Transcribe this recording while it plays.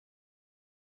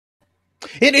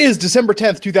It is December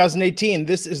 10th, 2018.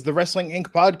 This is the Wrestling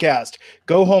Inc. podcast.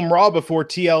 Go home Raw before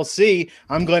TLC.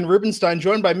 I'm Glenn Rubenstein,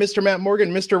 joined by Mr. Matt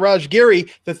Morgan, Mr. Raj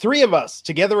Giri, the three of us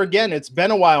together again. It's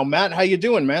been a while. Matt, how you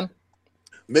doing, man?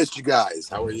 Missed you guys.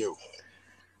 How are you?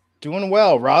 Doing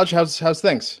well. Raj, how's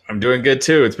things? I'm doing good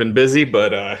too. It's been busy,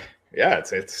 but yeah,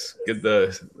 it's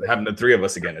good having the three of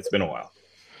us again. It's been a while.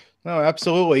 No,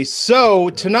 absolutely.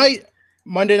 So tonight,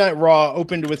 Monday Night Raw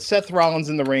opened with Seth Rollins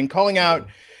in the ring, calling out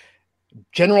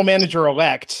General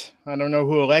Manager-elect, I don't know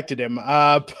who elected him,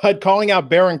 but calling out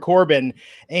Baron Corbin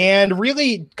and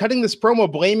really cutting this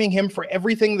promo, blaming him for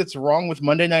everything that's wrong with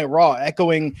Monday Night Raw,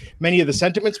 echoing many of the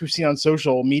sentiments we've seen on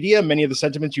social media, many of the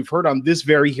sentiments you've heard on this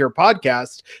very here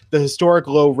podcast, the historic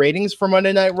low ratings for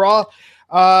Monday Night Raw.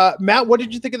 Matt, what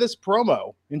did you think of this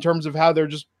promo in terms of how they're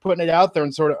just putting it out there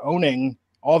and sort of owning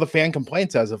all the fan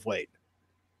complaints as of late?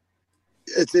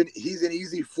 He's an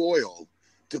easy foil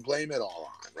to blame it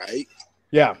all on, right?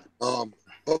 Yeah.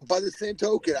 But by the same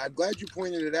token, I'm glad you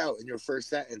pointed it out in your first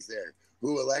sentence there.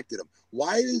 Who elected him?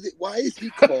 Why is he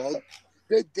called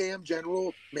the damn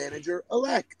general manager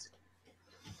elect?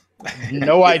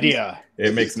 No idea.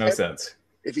 It makes no sense.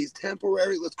 If he's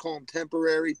temporary, let's call him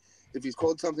temporary. If he's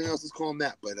called something else, let's call him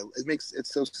that. But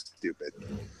it's so stupid.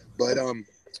 But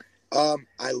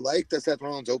I like that Seth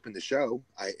Rollins opened the show.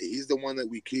 He's the one that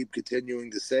we keep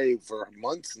continuing to say for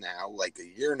months now, like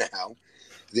a year now.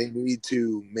 They need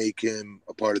to make him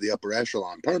a part of the upper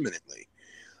echelon permanently.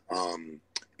 And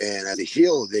as a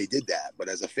heel, they did that. But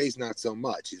as a face, not so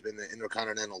much. He's been the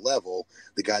intercontinental level,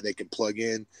 the guy they can plug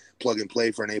and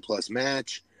play for an A-plus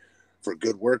match, for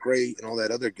good work rate, and all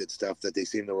that other good stuff that they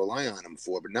seem to rely on him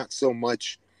for, but not so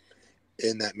much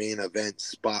in that main event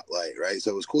spotlight, right?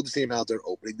 So it was cool to see him out there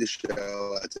opening the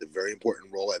show. That's a very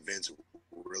important role that Vince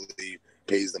really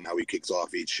pays them how he kicks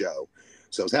off each show.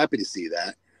 So I was happy to see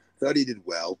that. Thought he did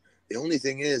well. The only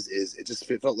thing is it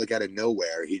felt like out of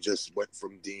nowhere he just went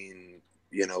from Dean,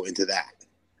 into that,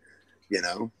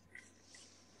 Yeah.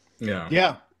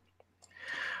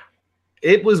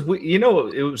 It was,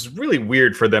 it was really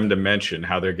weird for them to mention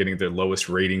how they're getting their lowest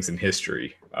ratings in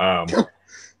history. For a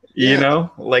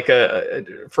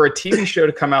TV show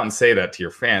to come out and say that to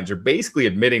your fans, you're basically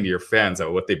admitting to your fans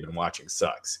that what they've been watching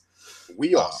sucks.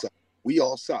 We all suck. We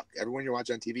all suck. Everyone you're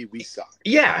watching on TV, we suck.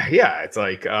 Yeah. It's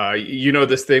like,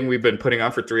 this thing we've been putting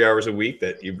on for 3 hours a week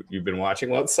that you've been watching.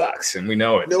 Well, it sucks, and we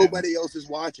know it. Nobody else is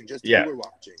watching. Just you are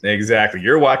watching. Exactly.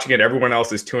 You're watching it. Everyone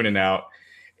else is tuning out.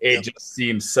 It just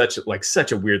seems such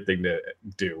a weird thing to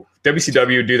do.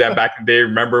 WCW would do that back in the day.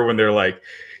 Remember when they're like,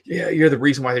 yeah, you're the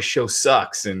reason why this show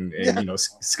sucks. And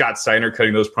Scott Steiner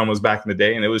cutting those promos back in the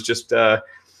day. And it was just,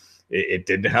 it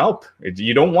didn't help.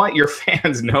 You don't want your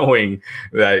fans knowing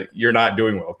that you're not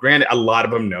doing well. Granted, a lot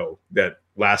of them know that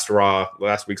last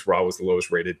week's Raw was the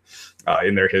lowest rated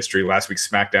in their history. Last week's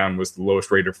SmackDown was the lowest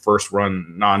rated first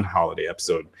run non-holiday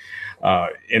episode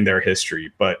in their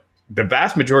history. But the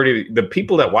vast majority of the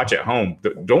people that watch at home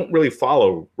don't really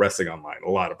follow wrestling online,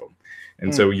 a lot of them.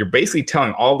 And so you're basically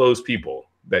telling all those people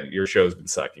that your show's been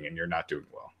sucking and you're not doing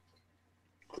well.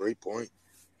 Great point.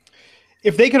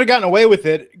 If they could have gotten away with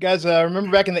it, guys,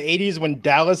 remember back in the 80s when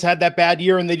Dallas had that bad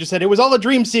year and they just said it was all a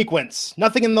dream sequence.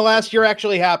 Nothing in the last year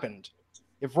actually happened.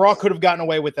 If Raw could have gotten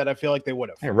away with that, I feel like they would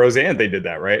have. Yeah, Roseanne, they did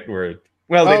that, right? They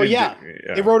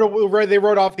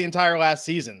wrote off the entire last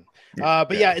season.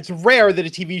 But it's rare that a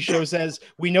TV show says,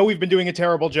 we know we've been doing a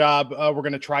terrible job. We're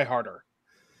going to try harder.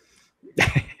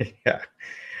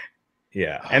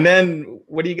 Yeah. And then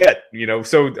what do you get?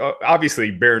 So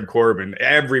obviously Baron Corbin,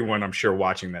 everyone I'm sure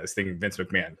watching that is thinking Vince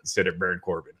McMahon instead of Baron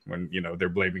Corbin when, they're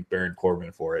blaming Baron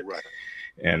Corbin for it. Right.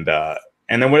 And then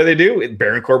what do?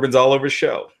 Baron Corbin's all over the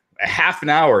show.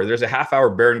 There's a half-hour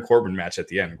Baron Corbin match at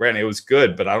the end. Granted, it was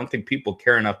good, but I don't think people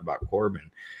care enough about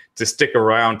Corbin to stick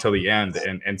around till the end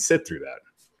and sit through that.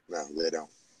 No, they don't.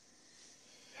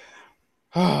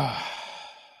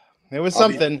 It was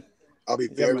something. I'll be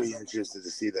very interested to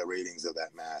see the ratings of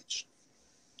that match.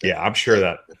 Yeah, I'm sure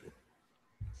that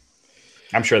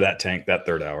tanked that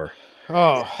third hour.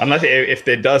 Oh, unless if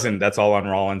it doesn't, that's all on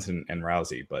Rollins and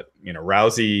Rousey. But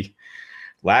Rousey,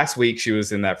 last week she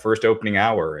was in that first opening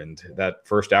hour, and that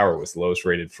first hour was the lowest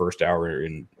rated first hour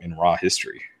in Raw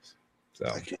history. So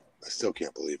I still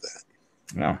can't believe that.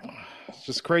 No. It's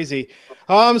just crazy.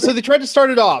 So they tried to start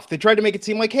it off. They tried to make it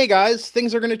seem like, hey guys,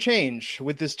 things are going to change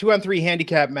with this 2-on-3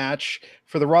 handicap match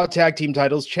for the Raw tag team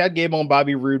titles, Chad Gable and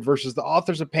Bobby Roode versus the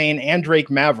Authors of Pain and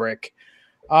Drake Maverick.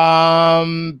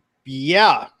 So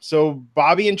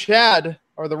Bobby and Chad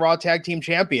are the Raw tag team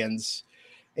champions,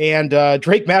 and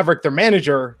Drake Maverick, their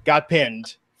manager, got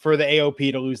pinned for the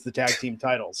AOP to lose the tag team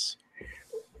titles.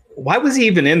 Why was he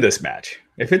even in this match?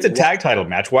 If it's a tag title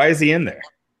match, why is he in there?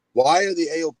 Why are the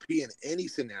AOP in any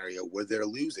scenario where they're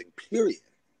losing, period?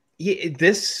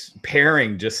 This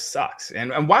pairing just sucks.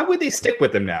 And why would they stick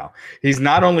with him now? He's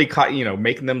not only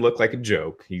making them look like a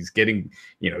joke. He's getting,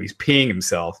 he's peeing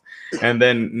himself. And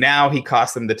then now he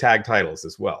cost them the tag titles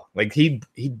as well. Like he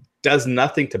does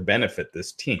nothing to benefit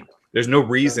this team. There's no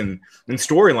reason in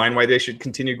storyline why they should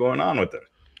continue going on with him.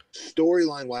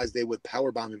 Storyline wise, they would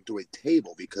powerbomb him through a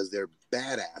table because they're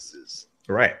badasses.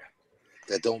 Right.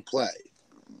 That don't play.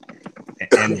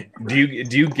 And do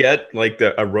you get like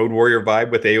a Road Warrior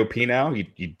vibe with AOP now?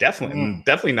 You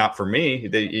definitely not for me.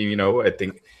 I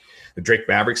think the Drake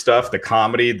Maverick stuff, the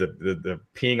comedy, the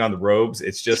peeing on the robes,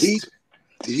 it's just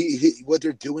what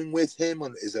they're doing with him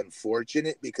is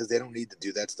unfortunate because they don't need to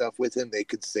do that stuff with him. They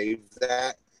could save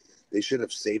that. They should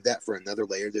have saved that for another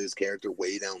layer to his character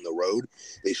way down the road.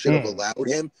 They should have allowed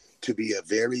him to be a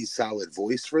very solid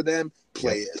voice for them,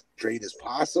 play as straight as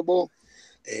possible.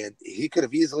 And he could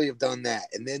have easily have done that.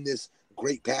 And then this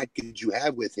great package you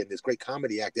have with him, this great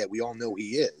comedy act that we all know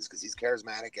he is, because he's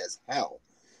charismatic as hell.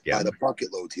 Yeah. By the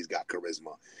bucket loads, he's got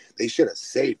charisma. They should have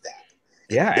saved that.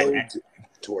 Yeah.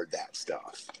 Toward that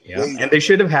stuff. Yeah. And they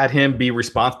should have had him be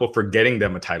responsible for getting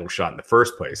them a title shot in the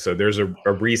first place. So there's a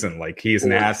reason, like he's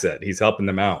an asset. He's helping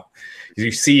them out.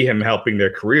 You see him helping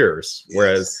their careers,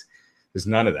 whereas there's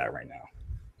none of that right now.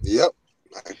 Yep.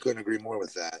 I couldn't agree more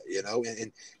with that,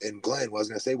 And Glenn, what I was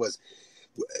going to say was,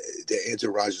 to answer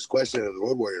Raj's question of the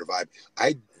Road Warrior vibe,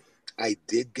 I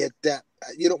did get that.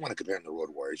 You don't want to compare them to Road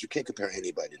Warriors. You can't compare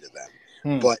anybody to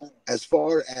them. But as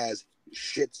far as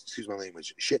shit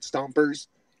stompers,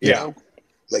 you know,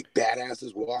 like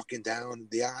badasses walking down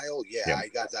the aisle, I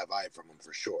got that vibe from them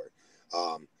for sure.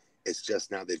 It's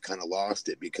just now they've kind of lost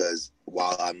it because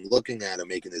while I'm looking at him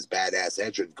making this badass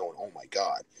entrance going, oh my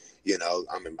God,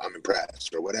 I'm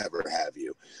impressed or whatever have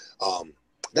you.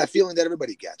 That feeling that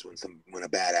everybody gets when a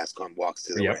badass walks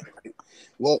to the ring. Right?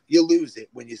 Well, you lose it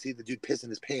when you see the dude pissing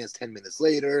his pants 10 minutes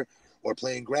later or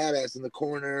playing grab ass in the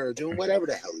corner or doing whatever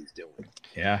the hell he's doing.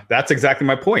 Yeah, that's exactly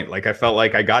my point. Like I felt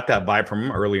like I got that vibe from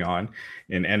him early on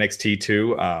in NXT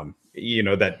too.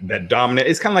 That dominant.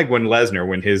 It's kind of like when Lesnar,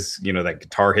 when his, that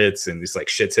guitar hits and it's like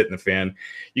shit's hitting the fan.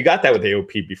 You got that with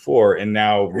AOP before, and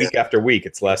now week after week,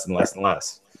 it's less and less and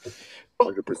less.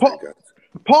 100%.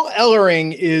 Paul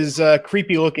Ellering is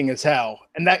creepy looking as hell,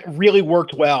 and that really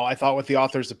worked well, I thought, with the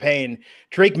Authors of Pain.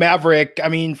 Drake Maverick, I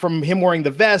mean, from him wearing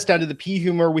the vest down to the pea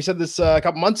humor, we said this a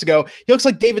couple months ago, he looks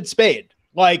like David Spade,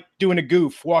 like doing a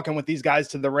goof, walking with these guys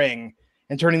to the ring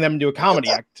and turning them into a comedy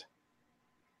act.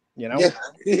 Yeah.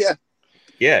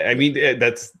 Yeah, I mean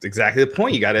that's exactly the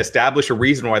point. You got to establish a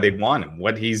reason why they'd want him,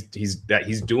 what he's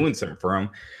doing something for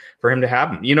him to have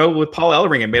him. With Paul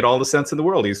Ellering, it made all the sense in the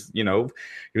world. He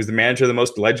was the manager of the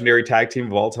most legendary tag team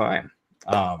of all time.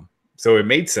 So it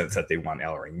made sense that they want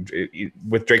Ellering.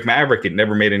 With Drake Maverick, it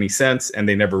never made any sense, and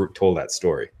they never told that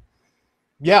story.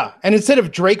 Yeah, and instead of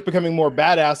Drake becoming more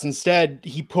badass, instead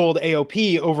he pulled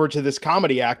AOP over to this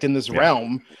comedy act in this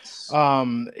realm.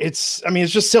 It's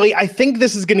just silly. I think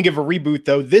this is going to give a reboot,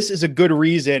 though. This is a good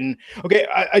reason. Okay,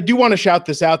 I do want to shout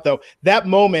this out, though. That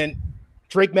moment,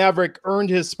 Drake Maverick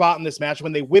earned his spot in this match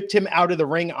when they whipped him out of the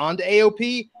ring onto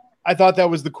AOP. I thought that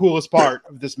was the coolest part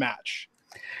of this match.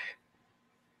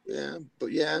 But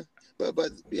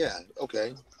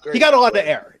okay. Great. He got a lot of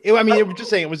air. It was just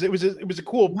saying it was a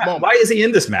cool moment. Why is he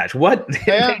in this match? What? It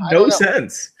made no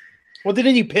sense. Well,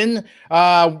 didn't he pin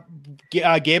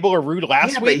Gable or Rude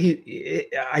last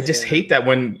week? I just hate that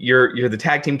when you're the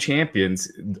tag team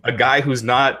champions, a guy who's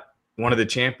not one of the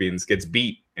champions gets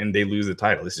beat and they lose the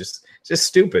title. It's just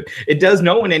stupid. It does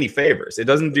no one any favors. It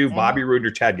doesn't do Bobby Roode or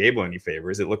Chad Gable any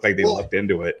favors. It looked like they looked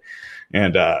into it,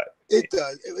 and it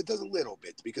does. It does a little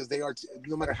bit because they are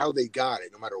no matter how they got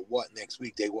it, no matter what. Next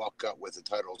week they walk up with the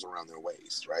titles around their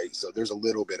waist, right? So there's a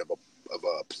little bit of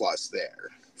a plus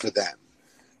there for them.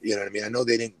 You know what I mean? I know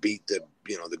they didn't beat the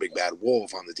big bad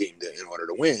wolf on the team in order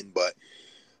to win, but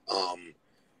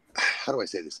how do I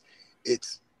say this?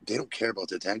 They don't care about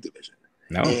their tag division.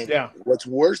 No. And what's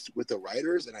worse with the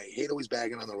writers, and I hate always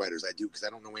bagging on the writers, I do because I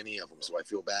don't know any of them, so I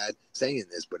feel bad saying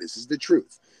this, but this is the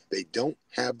truth. They don't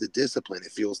have the discipline,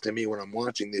 it feels to me, when I'm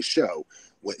watching this show,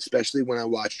 especially when I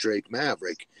watch Drake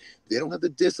Maverick, they don't have the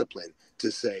discipline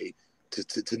to say,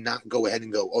 to not go ahead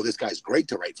and go, oh, this guy's great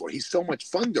to write for. He's so much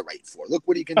fun to write for. Look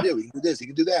what he can do. He can do this. He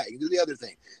can do that. He can do the other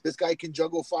thing. This guy can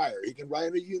juggle fire. He can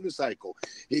ride a unicycle.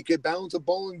 He could balance a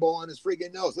bowling ball on his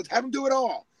friggin' nose. Let's have him do it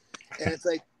all. And it's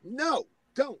like, no,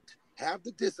 don't. Have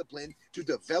the discipline to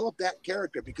develop that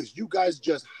character because you guys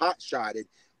just hot-shotted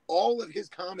all of his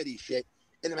comedy shit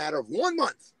in a matter of 1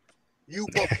 month. You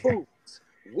buffoons.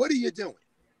 What are you doing?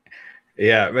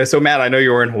 Yeah. So, Matt, I know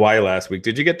you were in Hawaii last week.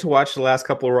 Did you get to watch the last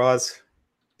couple of Raws?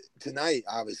 Tonight,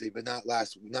 obviously, but not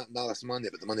last Monday,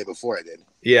 but the Monday before I did.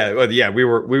 Yeah, well, yeah,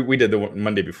 we did the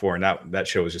Monday before, and that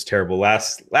show was just terrible.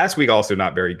 Last week also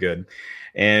not very good,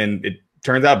 and it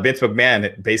turns out Vince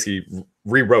McMahon basically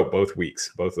rewrote both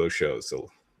of those shows.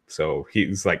 So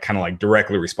he's like kind of like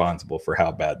directly responsible for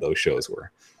how bad those shows were.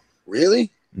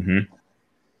 Really? Mm-hmm.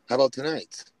 How about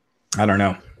tonight's? I don't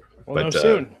know. We'll know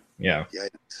soon. Yeah.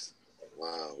 Yikes.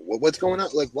 Wow. What's going on?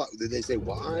 Like, what did they say?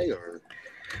 Why or?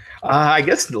 I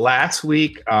guess last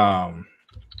week, George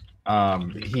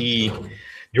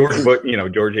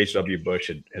H.W.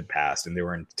 Bush had passed, and they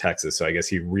were in Texas. So I guess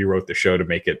he rewrote the show to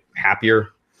make it happier.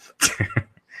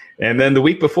 And then the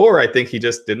week before, I think he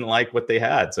just didn't like what they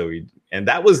had. And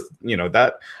that was,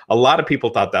 that a lot of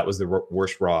people thought that was the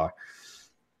worst Raw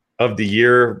of the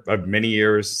year, of many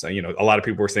years. A lot of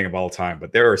people were saying of all time,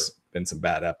 but there have been some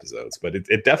bad episodes. But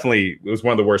it definitely was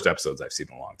one of the worst episodes I've seen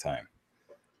in a long time.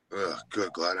 Ugh,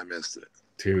 good. Glad I missed it.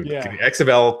 Dude, yeah.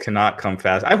 XFL cannot come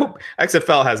fast. I hope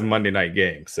XFL has Monday night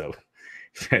games, so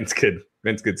Vince could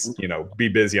be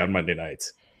busy on Monday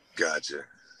nights. Gotcha.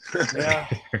 Yeah.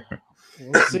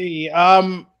 We'll see.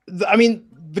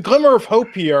 The glimmer of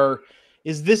hope here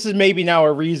is this is maybe now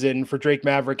a reason for Drake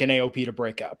Maverick and AOP to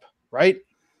break up, right?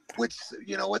 Which,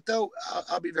 you know what, though?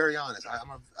 I'll be very honest. I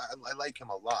like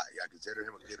him a lot. I consider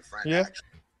him a good friend,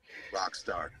 actually. Rock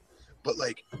star. But,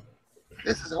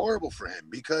 this is horrible for him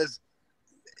because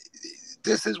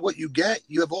this is what you get.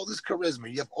 You have all this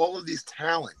charisma. You have all of these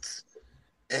talents.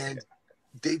 And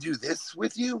they do this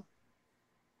with you?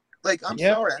 I'm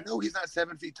sorry. I know he's not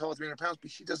 7 feet tall, 300 pounds,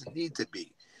 but he doesn't need to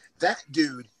be. That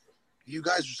dude, you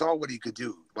guys saw what he could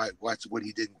do. Watch what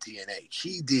he did in TNA.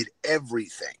 He did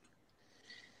everything.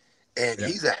 And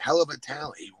he's a hell of a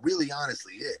talent. He really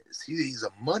honestly is. He's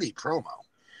a money promo.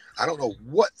 I don't know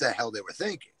what the hell they were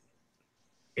thinking.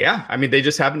 Yeah, they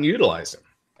just haven't utilized him.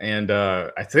 And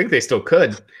I think they still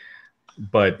could.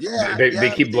 But they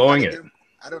keep blowing it.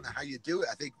 I don't know how you do it.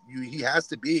 I think he has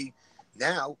to be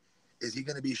now. Is he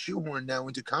going to be shoehorned now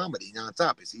into comedy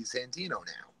nonstop? Is he Santino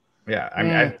now?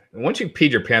 Yeah, once you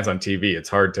peed your pants on TV, it's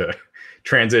hard to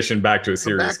transition back to a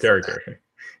serious character.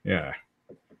 Yeah.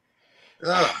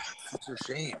 Ugh, it's a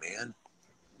shame, man.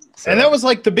 And that was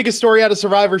the biggest story out of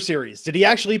Survivor Series. Did he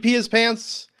actually pee his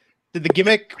pants? Did the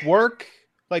gimmick work?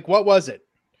 What was it?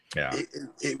 Yeah.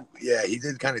 He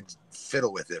did kind of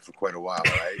fiddle with it for quite a while,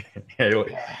 right?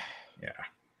 Yeah.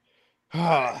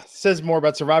 Says more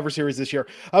about Survivor Series this year.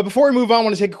 Before we move on, I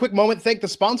want to take a quick moment to thank the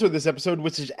sponsor of this episode,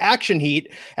 which is Action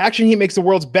Heat. Action Heat makes the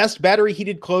world's best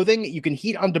battery-heated clothing. You can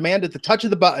heat on demand at the touch of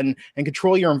the button and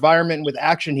control your environment with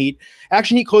Action Heat.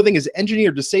 Action Heat clothing is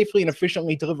engineered to safely and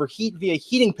efficiently deliver heat via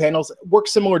heating panels,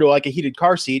 works similar to a heated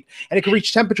car seat, and it can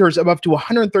reach temperatures of up to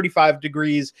 135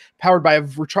 degrees, powered by a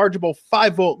rechargeable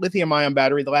 5-volt lithium-ion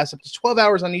battery that lasts up to 12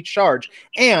 hours on each charge.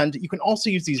 And you can also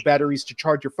use these batteries to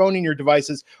charge your phone and your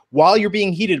devices while you're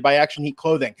being heated by Action Heat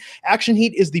clothing. Action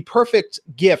Heat is the perfect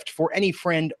gift for any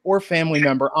friend or family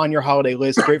member on your holiday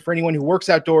list. Great for anyone who works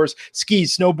outdoors,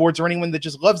 skis, snowboards, or anyone that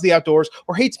just loves the outdoors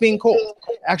or hates being cold.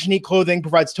 Action Heat clothing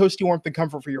provides toasty warmth and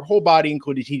comfort for your whole body,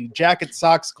 including heated jackets,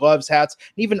 socks, gloves, hats,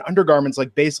 and even undergarments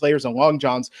like base layers and long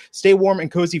johns. Stay warm and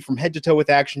cozy from head to toe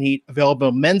with Action Heat, available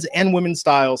in men's and women's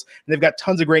styles. And they've got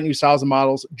tons of great new styles and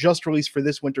models just released for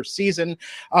this winter season.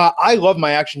 I love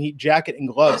my Action Heat jacket and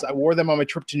gloves. I wore them on my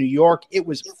trip to New York. It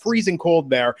was freezing cold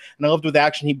there, and I loved with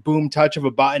Action Heat boom touch of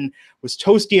a button, was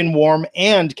toasty and warm,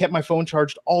 and kept my phone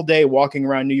charged all day walking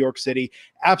around New York City.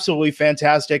 Absolutely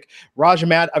fantastic. Raj and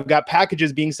Matt, I've got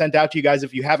packages being sent out to you guys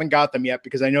if you haven't got them yet,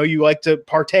 because I know you like to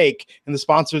partake in the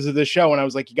sponsors of this show, and I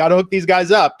was like, you got to hook these guys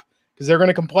up because they're going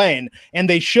to complain, and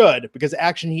they should, because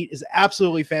Action Heat is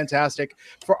absolutely fantastic.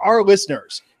 For our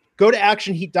listeners, go to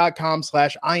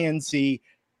actionheat.com/INC.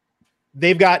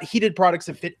 They've got heated products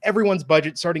that fit everyone's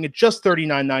budget, starting at just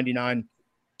 $39.99.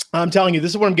 I'm telling you,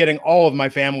 this is what I'm getting all of my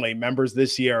family members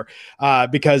this year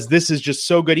because this is just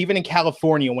so good. Even in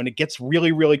California, when it gets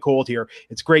really, really cold here,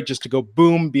 it's great just to go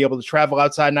boom, be able to travel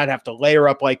outside, not have to layer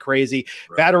up like crazy.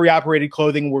 Right. Battery-operated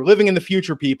clothing. We're living in the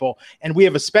future, people. And we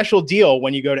have a special deal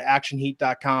when you go to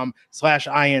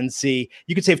actionheat.com/INC.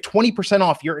 You can save 20%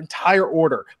 off your entire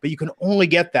order, but you can only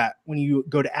get that when you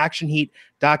go to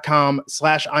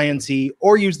actionheat.com/INC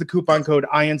or use the coupon code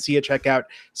INC at checkout.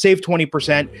 Save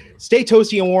 20%. Stay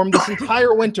toasty and warm this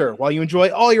entire winter while you enjoy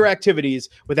all your activities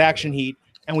with Action Heat.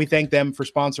 And we thank them for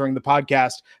sponsoring the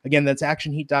podcast. Again, that's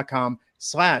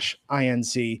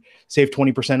actionheat.com/INC. Save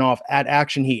 20% off at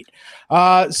Action Heat.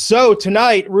 So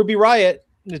tonight, Ruby Riott,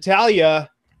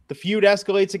 Natalya, the feud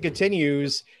escalates and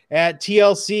continues at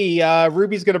TLC.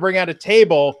 Ruby's going to bring out a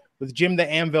table with Jim the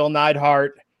Anvil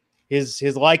Neidhart,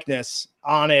 his likeness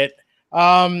on it.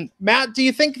 Matt, do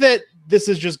you think that this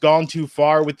has just gone too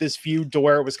far with this feud to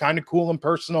where it was kind of cool and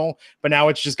personal, but now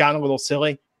it's just gotten a little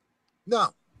silly? No,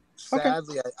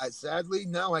 sadly, okay. Sadly,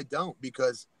 no, I don't,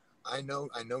 because I know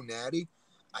Natty,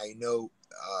 I know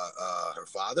her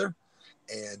father,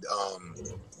 and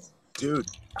dude,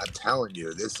 I'm telling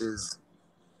you, this is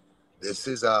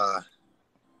I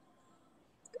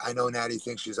know Natty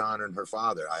thinks she's honoring her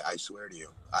father. I swear to you,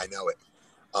 I know it.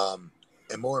 And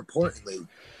more importantly,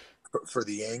 for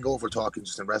the angle, if we're talking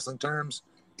just in wrestling terms,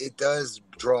 it does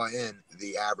draw in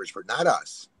the average, for not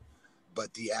us,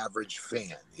 but the average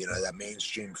fan, you know, that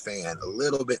mainstream fan a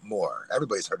little bit more.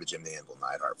 Everybody's heard of Jim the Anvil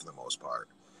Neidhart for the most part.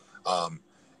 And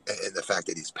the fact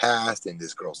that he's passed and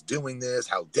this girl's doing this,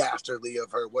 how dastardly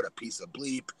of her, what a piece of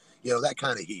bleep, you know, that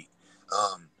kind of heat.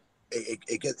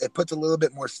 It puts a little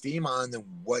bit more steam on than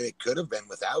what it could have been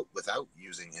without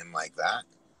using him like that.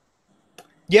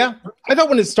 Yeah, I thought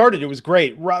when it started, it was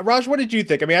great. Raj, what did you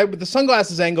think? I mean, with the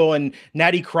sunglasses angle and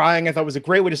Natty crying, I thought was a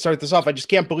great way to start this off. I just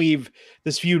can't believe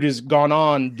this feud has gone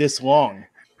on this long.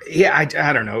 Yeah,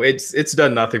 I don't know. It's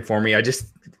done nothing for me. I just,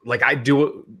 like,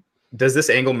 does this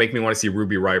angle make me want to see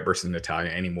Ruby Riott versus Natalya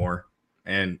anymore?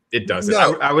 And it doesn't.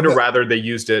 No, I would have rather they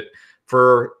used it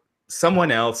for someone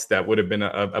else that would have been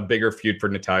a bigger feud for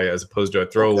Natalya as opposed to a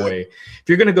throwaway. Okay. If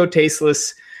you're going to go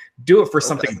tasteless, do it for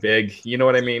something big, you know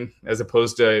what I mean? As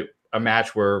opposed to a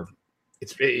match where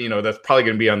it's, you know, that's probably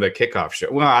going to be on the kickoff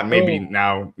show. Well, maybe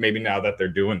now that they're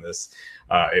doing this,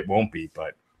 it won't be,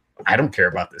 but I don't care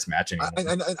about this match anymore.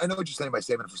 I know what you're saying by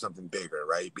saving it for something bigger,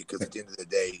 right? Because at the end of the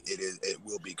day, it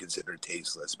will be considered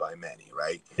tasteless by many,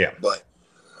 right? Yeah. But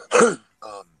to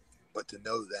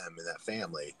know them and that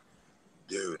family,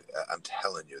 dude, I'm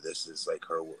telling you, this is like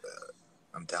her.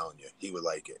 I'm telling you, he would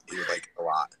like it. He would like it a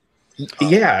lot.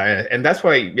 Yeah, and that's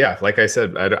why, yeah, like I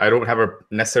said, I don't have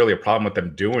necessarily a problem with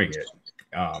them doing it.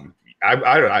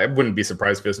 I wouldn't be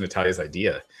surprised if it was Natalya's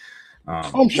idea.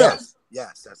 I'm sure.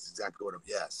 Yes, that's exactly what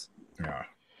yes. Yeah.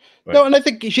 No, and I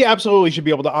think she absolutely should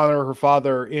be able to honor her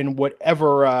father in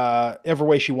whatever ever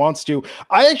way she wants to.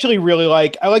 I actually really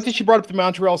like that she brought up the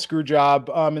Montreal screw job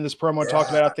in this promo, talked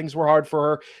about how things were hard for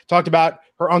her, talked about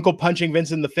her uncle punching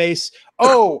Vince in the face.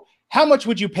 Oh, how much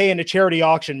would you pay in a charity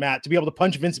auction, Matt, to be able to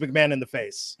punch Vince McMahon in the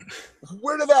face?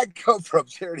 Where did that come from,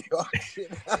 charity auction?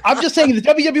 I'm just saying the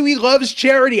WWE loves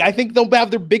charity. I think they'll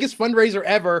have their biggest fundraiser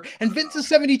ever. And Vince is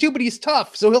 72, but he's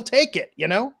tough, so he'll take it, you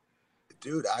know?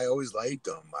 Dude, I always liked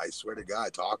him. I swear to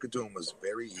God, talking to him was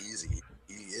very easy.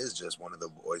 He is just one of the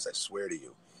boys, I swear to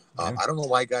you. I don't know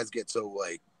why guys get so,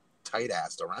 like,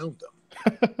 tight-assed around him.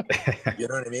 You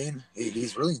know what I mean?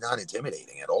 He's really not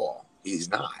intimidating at all. He's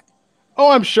not. Oh,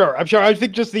 I'm sure. I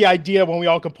think just the idea when we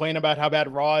all complain about how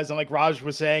bad Raw is, and like Raj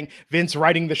was saying, Vince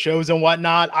writing the shows and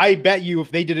whatnot, I bet you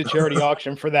if they did a charity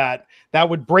auction for that, that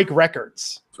would break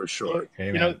records. For sure. Hey,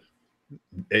 you know,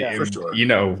 for sure. You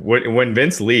know, when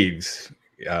Vince leaves,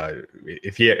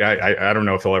 if I don't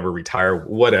know if he'll ever retire,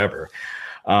 whatever.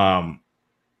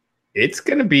 It's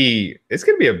gonna be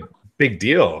a big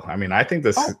deal. I mean, I think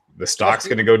the stock's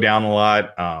gonna go down a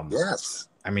lot. Yes.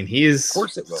 I mean, he is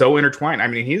so intertwined. I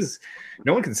mean,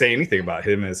 no one can say anything about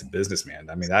him as a businessman.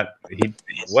 I mean,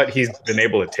 what he's been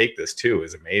able to take this to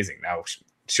is amazing. Now,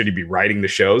 should he be writing the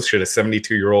shows? Should a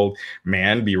 72-year-old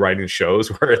man be writing shows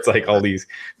where it's like all these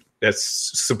that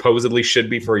supposedly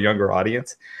should be for a younger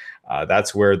audience?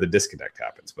 That's where the disconnect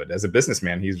happens. But as a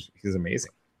businessman, he's amazing.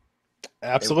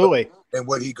 Absolutely. And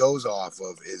what he goes off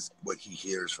of is what he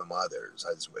hears from others,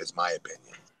 is my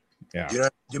opinion. Yeah. Do you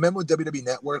remember with WWE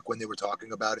Network when they were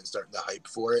talking about it and starting to hype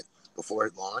for it before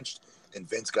it launched, and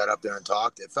Vince got up there and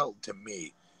talked? It felt to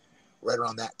me right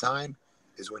around that time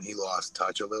is when he lost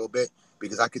touch a little bit,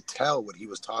 because I could tell what he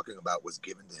was talking about was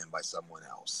given to him by someone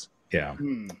else. Yeah.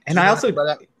 And I also,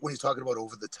 when he's talking about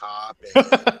over the top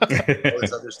and all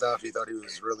this other stuff, he thought he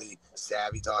was really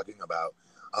savvy talking about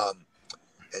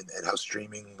and how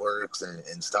streaming works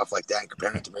and stuff like that, and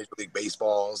comparing it to Major League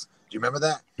Baseballs. Do you remember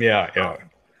that? Yeah.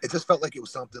 It just felt like it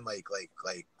was something like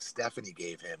Stephanie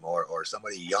gave him or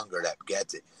somebody younger that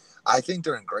gets it. I think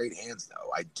they're in great hands,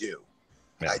 though. I do.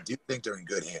 Yeah. I do think they're in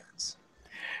good hands.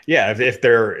 Yeah, if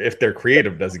their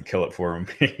creative doesn't kill it for him,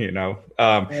 you know.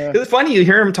 It's funny, you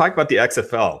hear him talk about the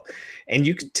XFL, and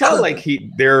you can tell like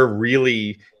they're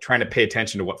really trying to pay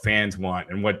attention to what fans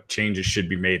want and what changes should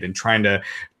be made, and trying to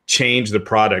change the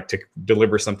product to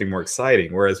deliver something more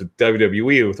exciting. Whereas with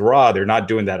WWE, with Raw, they're not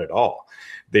doing that at all.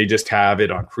 They just have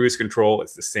it on cruise control.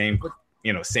 It's the same,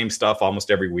 same stuff almost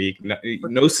every week.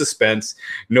 No suspense,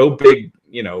 no big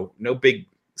no big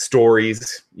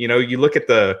stories. You look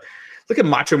at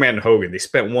Macho Man and Hogan. They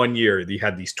spent 1 year. They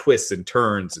had these twists and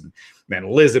turns, and man,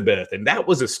 Elizabeth, and that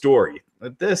was a story.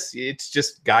 But it's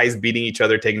just guys beating each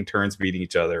other, taking turns beating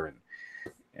each other,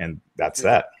 and that's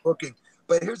that. Working.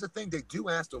 But here's the thing: they do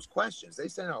ask those questions. They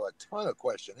send out a ton of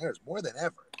questionnaires, more than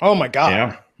ever. Oh my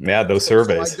god! Yeah, those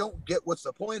surveys. So I don't get what's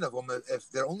the point of them if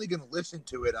they're only going to listen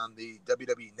to it on the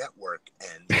WWE Network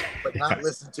end, but not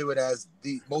listen to it as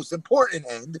the most important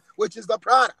end, which is the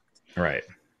product. Right.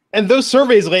 And those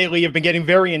surveys lately have been getting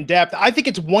very in depth. I think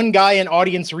it's one guy in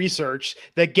audience research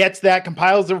that gets that,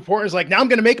 compiles the report, and is like, now I'm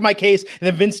going to make my case. And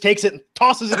then Vince takes it and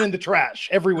tosses it in the trash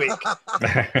every week.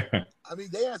 I mean,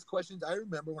 they ask questions. I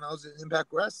remember when I was in Impact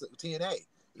Wrestling, TNA,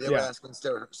 they were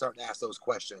starting to ask those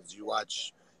questions. Do you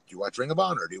watch Ring of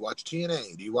Honor? Do you watch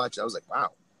TNA? Do you watch? I was like,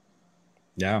 wow.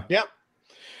 Yeah. Yeah.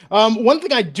 One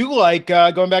thing I do like,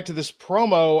 going back to this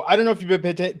promo, I don't know if you've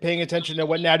been paying attention to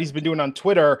what Natty's been doing on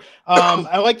Twitter.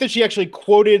 I like that she actually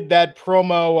quoted that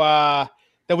promo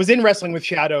that was in Wrestling with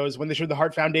Shadows when they showed the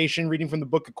Hart Foundation reading from the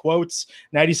book of quotes.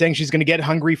 Natty saying she's going to get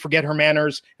hungry, forget her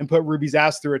manners, and put Ruby's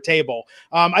ass through a table.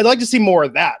 I'd like to see more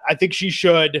of that. I think she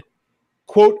should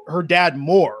quote her dad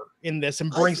more in this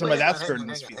and bring some of that spirit in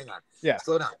this feud. Yeah.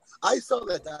 Slow down. I saw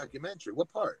that documentary.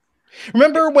 What part?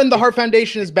 Remember when the Hart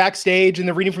Foundation is backstage and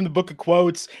they're reading from the book of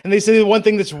quotes and they say the one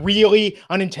thing that's really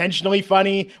unintentionally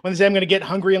funny when they say, I'm going to get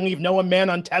hungry and leave no man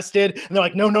untested. And they're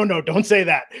like, no, don't say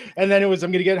that. And then it was,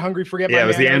 I'm going to get hungry, forget my manners. Yeah, it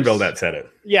was the Anvil that said it.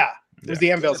 Yeah, it was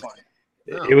the Anvil's line.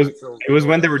 It was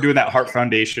when they were doing that Hart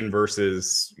Foundation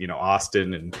versus,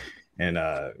 Austin and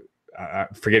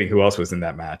forgetting who else was in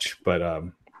that match. But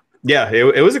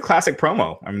it was a classic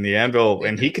promo. I mean, the Anvil,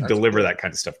 and he could deliver that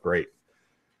kind of stuff great.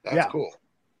 That's cool.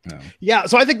 Yeah,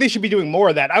 so I think they should be doing more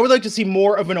of that. I would like to see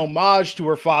more of an homage to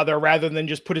her father rather than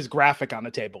just put his graphic on the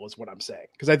table, is what I'm saying.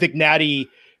 Because I think Natty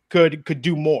could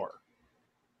do more,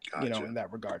 in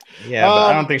that regard. Yeah, but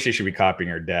I don't think she should be copying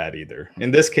her dad either. In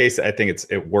this case, I think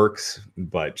it works,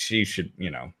 but she should,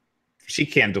 she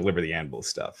can't deliver the Anvil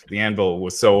stuff. The Anvil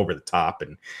was so over the top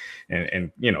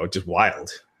and just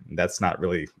wild. That's not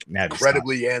really Natty's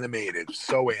incredibly animated,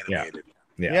 so animated.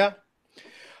 Yeah.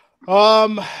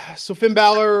 So Finn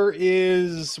Balor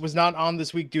was not on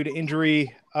this week due to injury.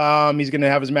 He's going to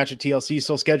have his match at TLC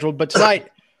still scheduled, but tonight.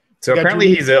 So apparently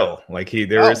he's ill. Like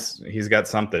he's got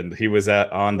something. He was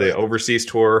on the overseas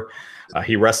tour.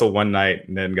 He wrestled one night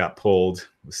and then got pulled,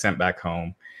 was sent back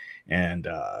home, and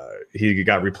he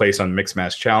got replaced on Mixed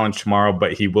Match Challenge tomorrow.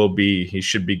 But he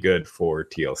should be good for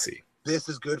TLC. This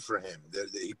is good for him.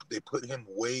 They put him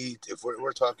if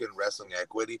we're talking wrestling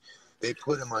equity, they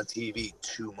put him on TV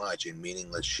too much in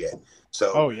meaningless shit.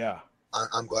 So,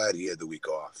 I'm glad he had the week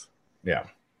off. Yeah.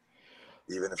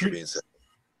 Even if you're being sick.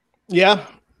 Yeah.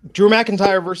 Drew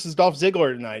McIntyre versus Dolph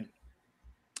Ziggler tonight.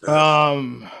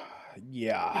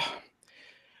 Yeah.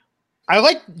 I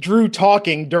like Drew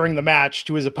talking during the match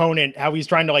to his opponent, how he's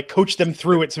trying to coach them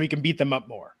through it so he can beat them up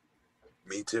more.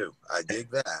 Me too. I dig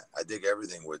that. I dig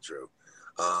everything with Drew.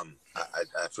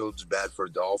 I feel just bad for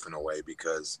Dolph in a way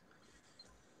because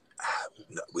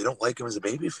we don't like him as a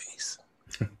babyface.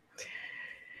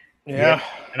 Yeah.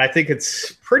 And I think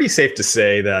it's pretty safe to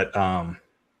say that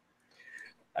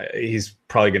he's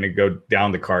probably going to go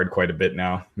down the card quite a bit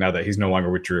now that he's no longer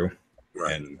with Drew.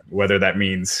 Right. And whether that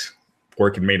means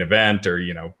working main event or,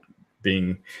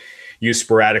 being used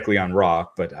sporadically on Raw,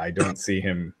 but I don't see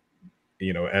him,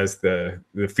 as the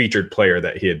featured player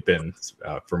that he had been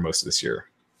for most of this year.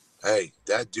 Hey,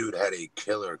 that dude had a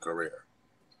killer career.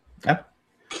 Yeah.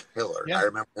 Killer. Yeah. I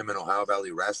remember him in Ohio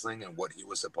Valley Wrestling and what he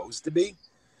was supposed to be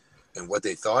and what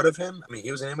they thought of him. I mean,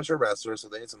 he was an amateur wrestler, so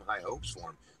they had some high hopes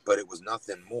for him, but it was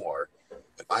nothing more,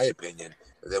 in my opinion,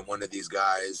 than one of these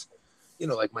guys,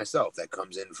 like myself, that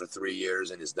comes in for 3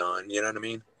 years and is done. You know what I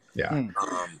mean? Yeah.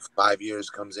 5 years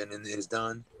comes in and is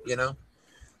done,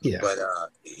 Yeah. But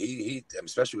he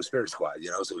especially with Spirit Squad,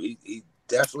 so he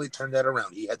definitely turned that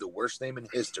around. He had the worst name in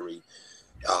history.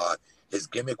 His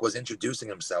gimmick was introducing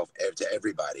himself to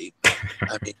everybody.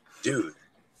 I mean, dude.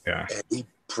 Yeah. And he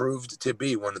proved to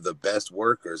be one of the best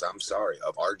workers,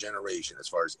 of our generation as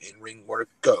far as in-ring work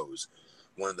goes.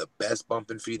 One of the best bump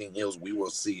and feeding heels we will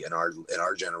see in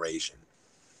our generation.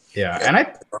 Yeah, and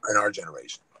in our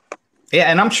generation. Yeah,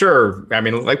 and I'm sure, I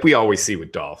mean, like we always see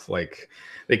with Dolph, like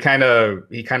he kind of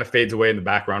fades away in the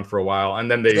background for a while, and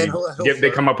then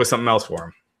they come up with something else for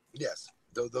him. Yes,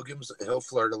 they'll give him. He'll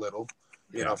flirt a little,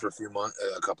 for a few months,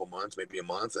 a couple months, maybe a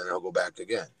month, and he'll go back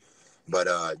again. But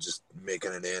just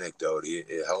making an anecdote, he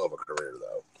a hell of a career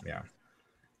though. Yeah.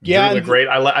 Yeah, Drew looked great.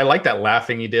 I like that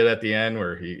laughing he did at the end,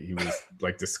 where he was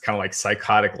like this kind of like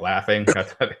psychotic laughing. I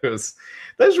thought that was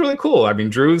really cool. I mean,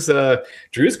 Drew's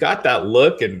got that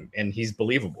look, and he's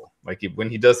believable. Like when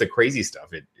he does the crazy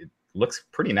stuff, it looks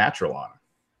pretty natural on him.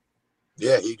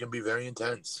 Yeah, he can be very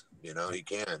intense. You know, he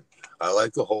can. I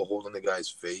like the whole holding the guy's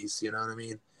face. You know what I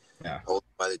mean? Yeah. Holding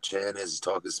by the chin as he's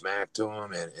talking smack to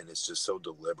him, and it's just so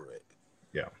deliberate.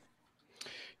 Yeah.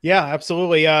 Yeah,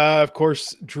 absolutely. Of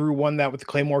course, Drew won that with the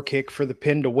Claymore kick for the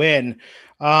pin to win.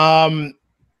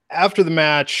 After the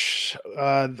match,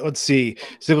 let's see.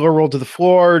 Ziggler rolled to the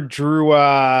floor. Drew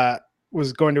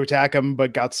was going to attack him,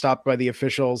 but got stopped by the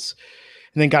officials,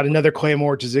 and then got another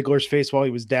Claymore to Ziggler's face while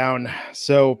he was down.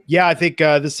 So, yeah, I think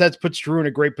this puts Drew in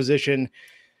a great position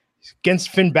against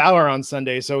Finn Balor on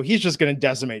Sunday. So he's just going to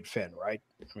decimate Finn, right?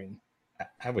 I mean,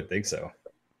 I would think so.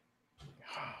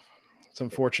 It's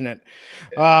unfortunate.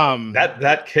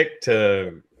 That kick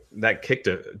to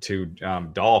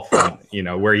Dolph, you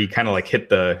know, where he kind of like hit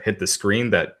the screen,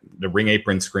 that the ring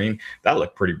apron screen, that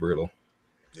looked pretty brutal.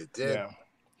 It did.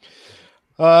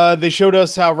 Yeah. They showed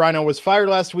us how Rhino was fired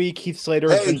last week. Heath Slater.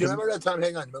 Hey, do you remember that time?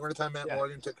 Hang on. Remember the time Matt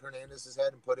Morgan took Hernandez's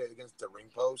head and put it against the ring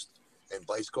post, and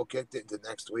Bicycle kicked it into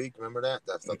next week? Remember that?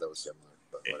 I thought that was similar,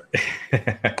 but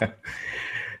whatever.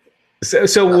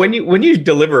 So when you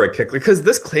deliver a kick, because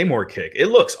this Claymore kick, it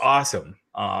looks awesome.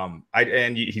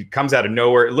 He comes out of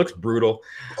nowhere. It looks brutal.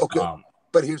 Okay,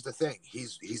 but here's the thing: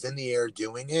 he's in the air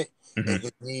doing it, and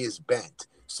his knee is bent,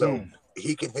 so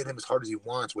he can hit him as hard as he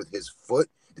wants with his foot.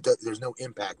 There's no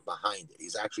impact behind it.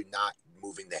 He's actually not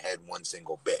moving the head one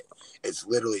single bit. It's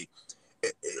literally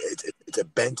it's a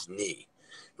bent knee,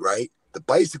 right? The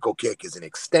bicycle kick is an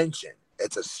extension.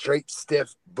 It's a straight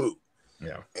stiff boot.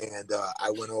 Yeah. And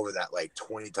I went over that like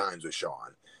 20 times with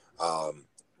Sean,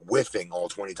 whiffing all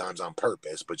 20 times on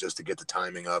purpose, but just to get the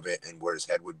timing of it and where his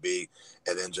head would be,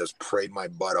 and then just prayed my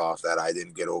butt off that I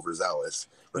didn't get overzealous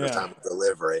when it was time to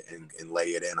deliver it and lay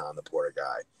it in on the poor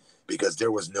guy, because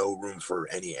there was no room for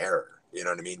any error. You know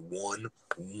what I mean? One,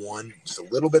 just a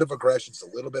little bit of aggression, just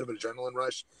a little bit of adrenaline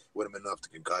rush would have been enough to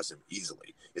concuss him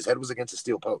easily. His head was against a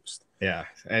steel post. Yeah,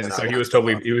 and so he was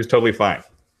totally fine.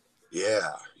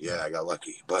 Yeah, I got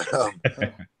lucky. But,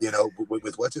 you know,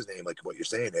 with what's his name, like what you're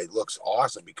saying, it looks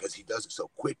awesome because he does it so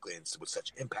quickly and with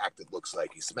such impact. It looks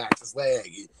like he smacks his leg.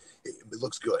 It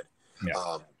looks good.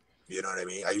 Yeah. You know what I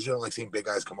mean? I usually don't like seeing big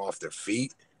guys come off their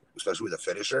feet, especially with a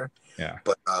finisher. Yeah.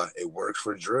 But it works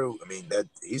for Drew. I mean,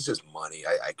 he's just money.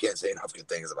 I can't say enough good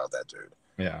things about that dude.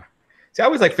 Yeah. See, I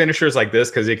always like finishers like this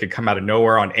because they could come out of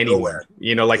nowhere on anyone.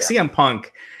 You know, like CM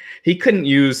Punk. He couldn't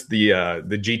use the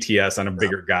GTS on a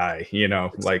bigger guy, you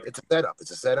know, it's a setup. It's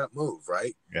a setup move,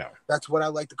 right? Yeah. That's what I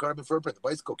like the carbon footprint, the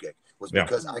bicycle kick, was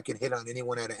because I can hit on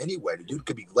anyone at anywhere. The dude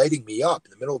could be lighting me up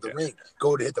in the middle of the ring,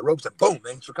 go to hit the ropes, and boom,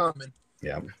 thanks for coming.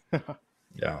 Yeah.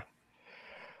 Yeah.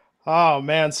 Oh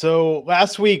man! So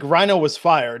last week, Rhino was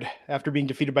fired after being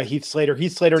defeated by Heath Slater.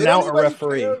 Heath Slater now a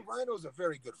referee. Rhino's a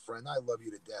very good friend. I love you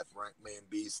to death, right, Man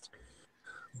Beast.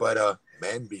 But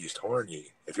Man Beast, horny.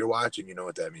 If you're watching, you know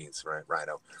what that means, right,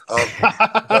 Rhino?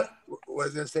 But what I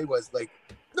was gonna say was like,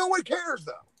 no one cares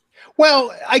though.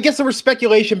 Well, I guess there was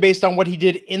speculation based on what he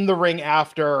did in the ring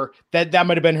after that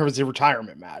might have been his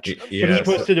retirement match. But he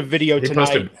posted a video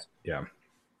tonight. Yeah.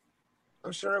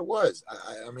 I'm sure it was.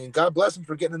 I mean, God bless him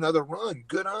for getting another run.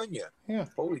 Good on you. Yeah.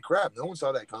 Holy crap. No one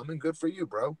saw that coming. Good for you,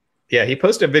 bro. Yeah, he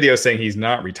posted a video saying he's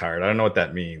not retired. I don't know what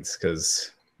that means because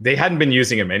they hadn't been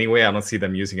using him anyway. I don't see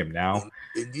them using him now.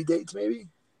 Indie dates, maybe?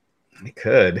 They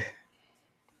could.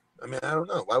 I mean, I don't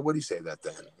know. Why would he say that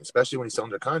then? Especially when he's still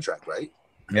under contract, right?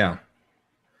 Yeah.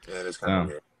 Yeah, that's kind of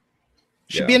weird.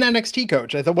 Should be an NXT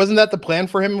coach. I thought, wasn't that the plan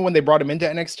for him when they brought him into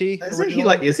NXT?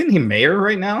 Isn't he mayor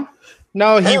right now?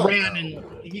 No, he ran and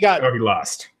he got. Oh, he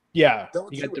lost. Yeah.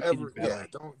 Don't you ever. Yeah.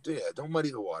 Don't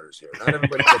muddy the waters here. Not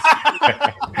everybody gets.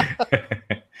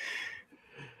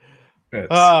 That's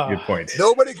a good point.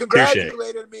 Nobody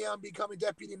congratulated me on becoming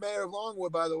deputy mayor of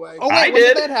Longwood, by the way. Oh, wait, when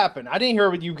did that happen? I didn't hear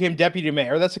when you became deputy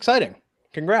mayor. That's exciting.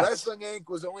 Congrats. Wrestling Inc.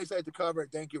 was the only site to cover it.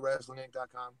 Thank you,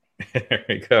 WrestlingInc.com. There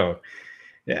you go.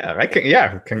 Yeah,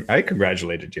 I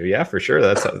congratulated you. Yeah, for sure.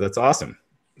 That's awesome.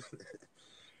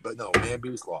 But no, Man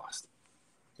Beast lost.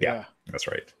 Yeah, that's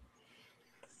right.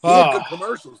 He had good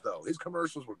commercials, though. His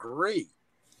commercials were great.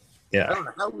 Yeah. I don't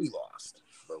know how we lost,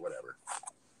 but whatever.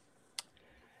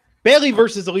 Bayley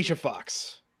versus Alicia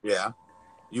Fox. Yeah.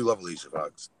 You love Alicia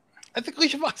Fox. I think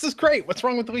Alicia Fox is great. What's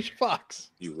wrong with Alicia Fox?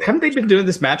 Haven't they been doing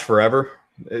this match forever?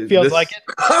 Feels like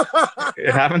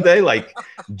it. Haven't they? Like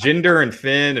Jinder and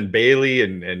Finn and Bayley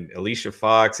and Alicia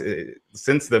Fox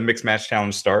since the Mixed Match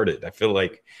Challenge started. I feel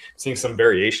like seeing some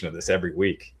variation of this every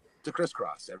week. to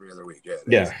crisscross every other week. Yeah.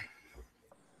 Yeah.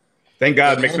 Thank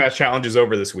God Yeah. Mixed Match Challenge is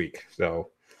over this week, so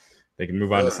they can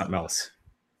move on to something else.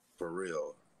 For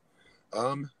real.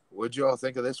 What'd you all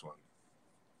think of this one?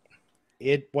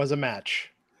 It was a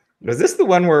match. Was this the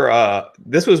one where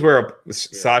this was where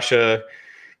Sasha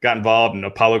got involved and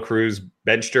Apollo Crews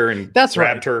benched her and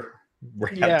grabbed her?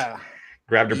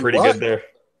 Grabbed her pretty good there.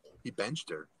 He benched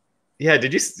her. Yeah,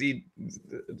 did you see?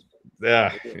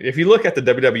 If you look at the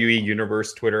WWE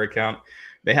Universe Twitter account,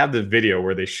 they have the video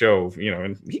where they show,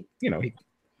 and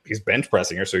he's bench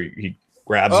pressing her, so he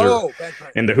grabs her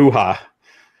in the hoo-ha.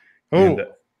 Oh,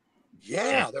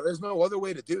 yeah, there is no other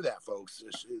way to do that, folks.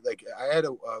 Like I had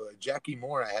a Jackie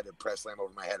Moore, I had to press slam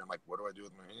over my head. I'm like, what do I do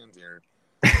with my hands here?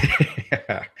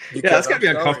 Yeah, that's gotta be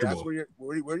uncomfortable.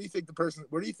 Where do you think the person?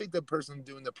 Where do you think the person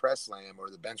doing the press slam or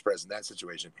the bench press in that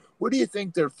situation? Where do you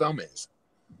think their thumb is?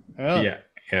 oh.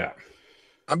 Yeah.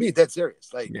 I'm being dead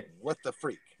serious. Like, what the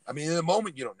freak? I mean, in the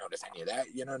moment, you don't notice any of that.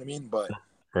 You know what I mean? But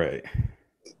right.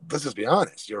 Let's just be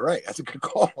honest. You're right. That's a good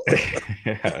call.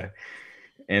 Yeah.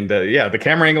 And the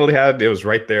camera angle they had, it was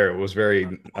right there. It was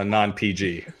very a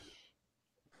non-PG.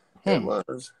 It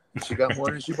was. She got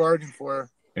more than she bargained for.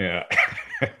 Yeah.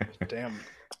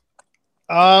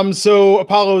 Damn. So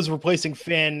Apollo is replacing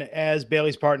Finn as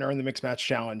Bailey's partner in the Mixed Match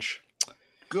Challenge.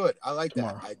 Good. I like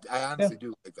that. I honestly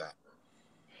do like that.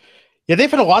 Yeah,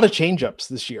 they've had a lot of change-ups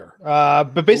this year.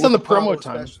 But based on the promo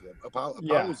time. Apollo's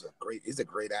he's a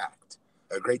great act.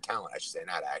 A great talent, I should say.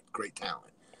 Not act, great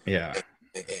talent. Yeah.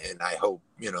 And I hope,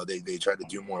 they try to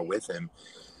do more with him.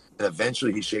 And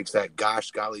eventually he shakes that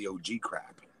gosh golly OG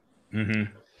crap.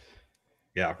 Mm-hmm.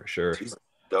 Yeah, for sure. He's a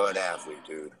stud athlete,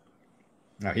 dude.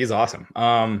 No, he's awesome.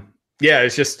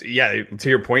 It's just, to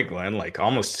your point, Glenn, like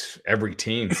almost every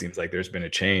team seems like there's been a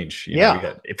change.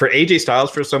 For AJ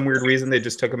Styles, for some weird reason, they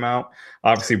just took him out.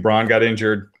 Obviously, Braun got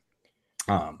injured.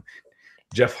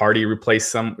 Jeff Hardy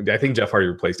replaced I think Jeff Hardy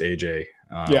replaced AJ.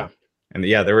 And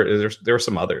there were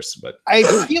some others, but I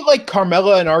feel like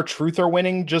Carmella and R-Truth are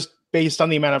winning just based on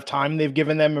the amount of time they've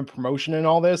given them in promotion and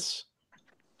all this.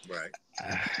 Right.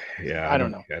 I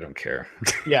don't know. I don't care.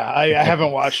 Yeah, I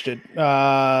haven't watched it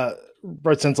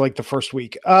right since like the first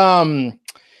week. Okay,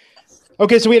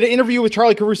 so we had an interview with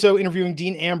Charlie Caruso interviewing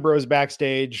Dean Ambrose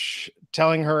backstage,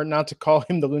 telling her not to call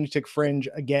him the Lunatic Fringe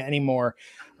again anymore.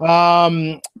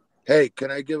 Hey,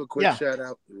 can I give a quick shout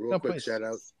out? Quick shout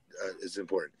out. It's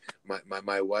important.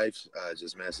 My wife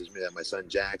just messaged me that my son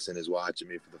Jackson is watching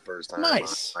me for the first time on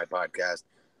my podcast.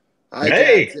 Hi,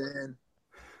 Jackson.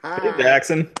 Hi. Hey,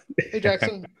 Jackson. Hey,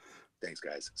 Jackson. Thanks,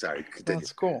 guys. Sorry. Continue.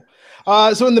 That's cool.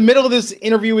 So in the middle of this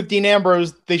interview with Dean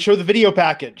Ambrose, they show the video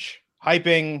package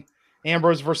hyping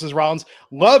Ambrose versus Rollins.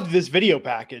 Loved this video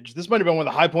package. This might have been one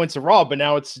of the high points of Raw, but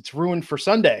now it's ruined for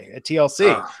Sunday at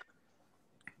TLC.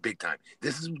 Big time.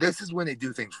 This is when they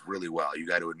do things really well. You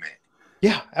got to admit.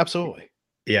 Yeah, absolutely.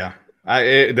 Yeah.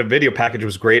 The video package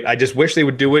was great. I just wish they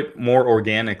would do it more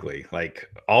organically. Like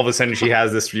all of a sudden she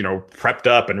has this, prepped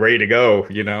up and ready to go,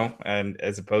 and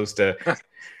as opposed to,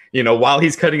 while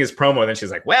he's cutting his promo, then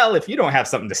she's like, well, if you don't have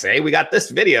something to say, we got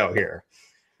this video here.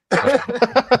 Good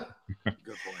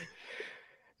point.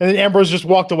 And then Ambrose just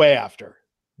walked away after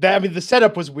that. I mean, the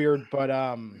setup was weird, but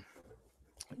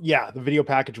the video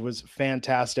package was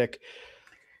fantastic.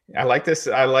 I like this.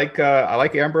 I like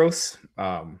Ambrose.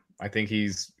 I think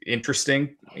he's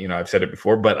interesting. I've said it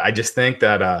before, but I just think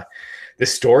that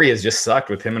this story has just sucked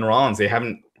with him and Rollins.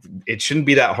 It shouldn't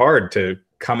be that hard to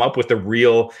come up with a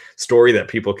real story that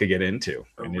people could get into.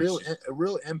 A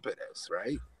real impetus,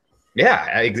 right?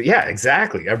 Yeah,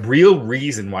 exactly. A real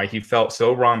reason why he felt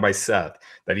so wrong by Seth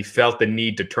that he felt the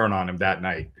need to turn on him that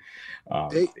night. All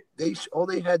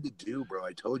they had to do, bro,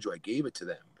 I told you, I gave it to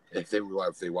them. If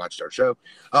they watched our show,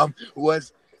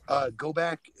 was go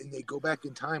back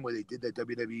in time where they did that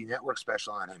WWE Network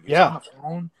special on him. He was on the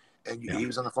phone, and he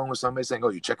was on the phone with somebody saying, "Oh,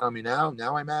 you check on me now?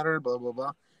 Now I matter." Blah blah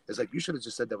blah. It's like you should have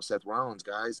just said that with Seth Rollins,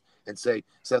 guys, and say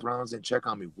Seth Rollins didn't check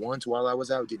on me once while I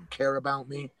was out, didn't care about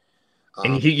me.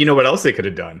 And you know what else they could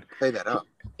have done? Play that up.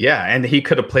 Yeah, and he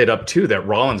could have played up too that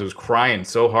Rollins was crying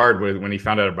so hard when he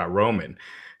found out about Roman.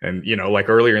 And, like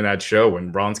earlier in that show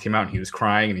when Rollins came out, he was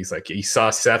crying and he's like, he saw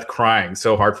Seth crying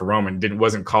so hard for Roman,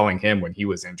 wasn't calling him when he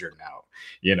was injured now,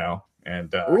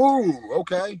 and, ooh,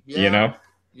 okay. Yeah.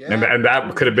 And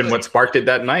that could have been what sparked it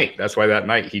that night. That's why that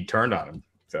night he turned on him.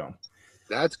 So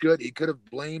that's good. He could have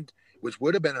blamed, which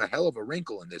would have been a hell of a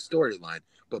wrinkle in this storyline,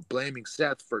 but blaming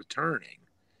Seth for turning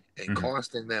and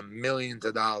costing them millions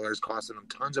of dollars, costing them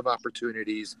tons of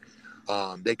opportunities.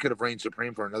 They could have reigned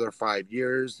supreme for another 5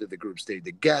 years if the group stayed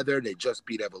together. They just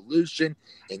beat Evolution,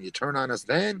 and you turn on us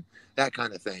then, that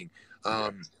kind of thing.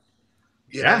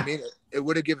 You know what I mean? It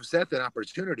would have given Seth an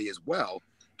opportunity as well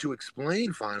to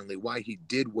explain finally why he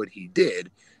did what he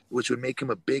did, which would make him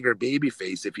a bigger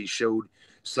babyface if he showed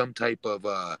some type of,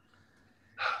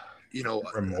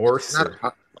 remorse.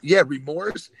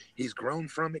 Remorse. He's grown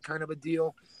from it, kind of a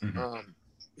deal. Mm-hmm.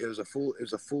 It was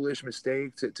a foolish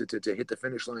mistake to hit the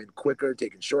finish line quicker,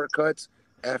 taking shortcuts.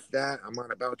 F that. I'm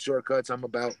not about shortcuts. I'm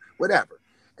about whatever.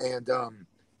 And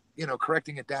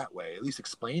correcting it that way, at least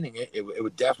explaining it, it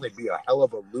would definitely be a hell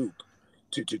of a loop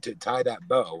to tie that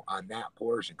bow on that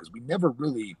portion, because we never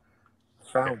really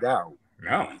found out.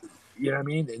 No. You know what I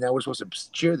mean? And now we're supposed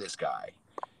to cheer this guy.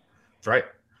 Right.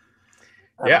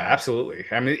 Yeah, absolutely.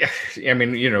 I mean,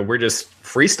 we're just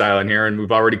freestyling here, and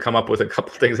we've already come up with a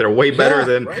couple things that are way better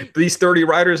than these 30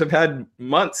 riders have had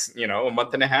months, a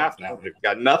month and a half now. They've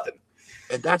got nothing.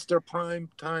 And that's their prime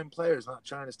time players, not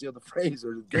trying to steal the phrase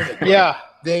or the gimmick. Yeah.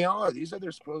 They are. These are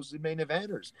their supposed main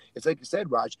eventers. It's like you said,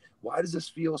 Raj, why does this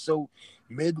feel so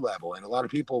mid-level? And a lot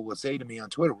of people will say to me on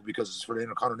Twitter, because it's for the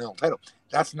Intercontinental title.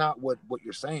 That's not what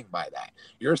you're saying by that.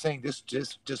 You're saying this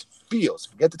just feels,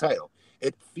 forget the title,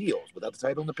 it feels, without the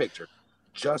title in the picture,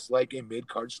 just like a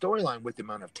mid-card storyline, with the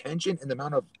amount of tension and the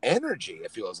amount of energy,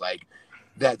 it feels like,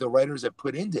 that the writers have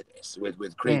put into this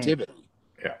with creativity.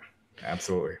 Yeah,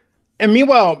 absolutely. And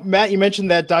meanwhile, Matt, you mentioned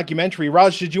that documentary.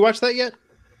 Raj, did you watch that yet?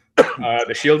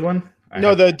 The Shield one?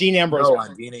 The Dean Ambrose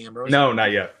one. On Dean Ambrose? No,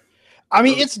 not yet. I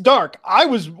mean, it's dark. I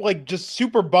was like just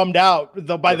super bummed out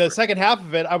by the second half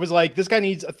of it. I was like, this guy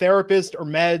needs a therapist or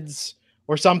meds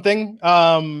or something.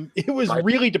 It was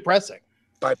really depressing.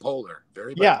 Bipolar,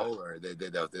 very bipolar.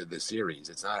 The series.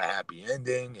 It's not a happy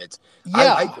ending.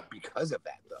 I like it because of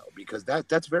that, though, because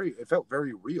it felt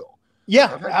very real.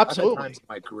 Yeah, I've had absolutely. times in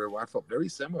my career where I felt very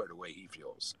similar to the way he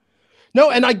feels.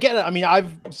 No, and I get it. I mean,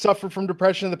 I've suffered from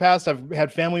depression in the past. I've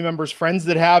had family members, friends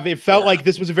that have. It felt like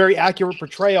this was a very accurate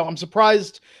portrayal. I'm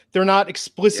surprised they're not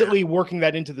explicitly working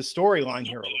that into the storyline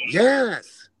here a little bit.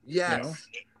 Yes.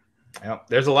 Yeah,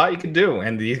 there's a lot you can do,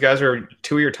 and these guys are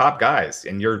two of your top guys,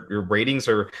 and your ratings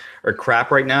are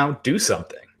crap right now. Do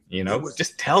something,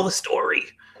 just tell the story.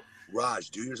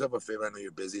 Raj, do yourself a favor. I know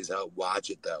you're busy as hell. Watch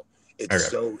it though.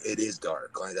 It is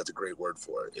dark. That's a great word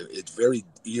for it. It's very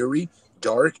eerie,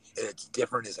 dark, and it's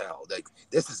different as hell. Like,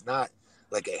 this is not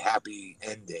like a happy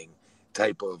ending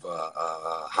type of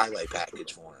highlight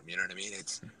package for him. You know what I mean?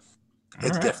 It's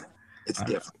different. It's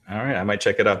different. All right, I might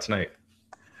check it out tonight.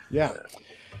 Yeah.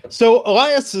 So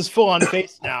Elias is full on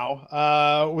face now.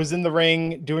 Was in the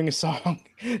ring doing a song,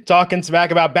 talking smack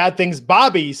about bad things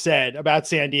Bobby said about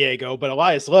San Diego, but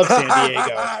Elias loves San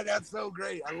Diego. That's so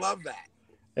great. I love that.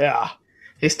 Yeah.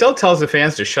 He still tells the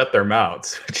fans to shut their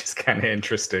mouths, which is kind of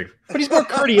interesting. But he's more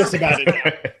courteous about it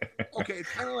now. Okay,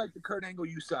 it's kind of like the Kurt Angle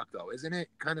 "You Suck" though, isn't it?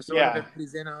 Kind of sort of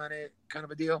everybody's in on it, kind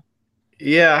of a deal.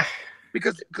 Yeah.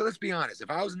 Because let's be honest, if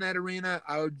I was in that arena,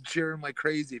 I would cheer him like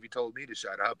crazy if he told me to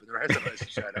shut up and the rest of us to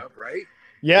shut up, right?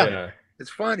 Yeah. It's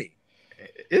funny.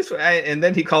 And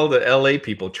then he called the LA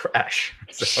people trash.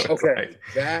 So okay,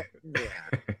 I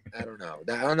don't know.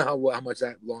 I don't know how much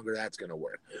longer that's going to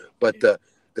work. But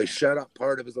the shut up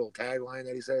part of his little tagline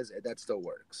that he says, that still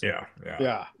works. Yeah.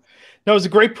 No, it was a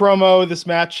great promo, this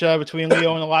match between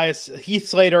Leo and Elias. Heath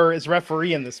Slater is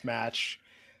referee in this match,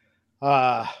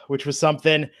 which was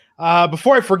something.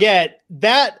 Before I forget,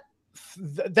 that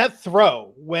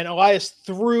throw when Elias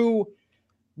threw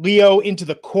Leo into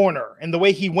the corner and the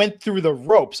way he went through the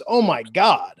ropes. Oh my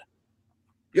God.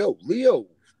 Yo, Leo's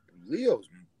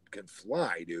can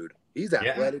fly, dude. He's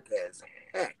athletic as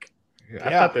heck. I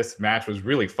thought this match was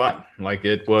really fun. Like,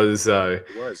 it was.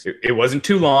 It wasn't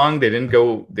too long. They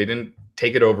didn't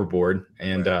take it overboard,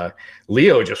 and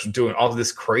Leo just doing all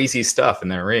this crazy stuff in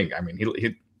that ring. I mean,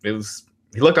 he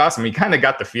looked awesome. He kind of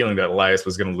got the feeling that Elias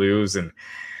was going to lose, and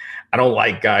I don't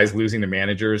like guys losing to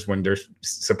managers when they're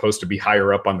supposed to be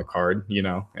higher up on the card,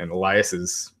 And Elias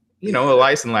is,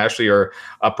 Elias and Lashley are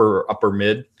upper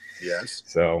mid. Yes.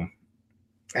 So,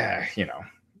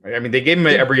 I mean, they gave him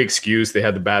every excuse. They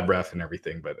had the bad ref and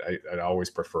everything, but I always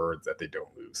prefer that they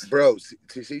don't lose. Bro,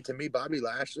 to me, Bobby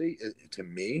Lashley, to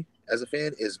me, as a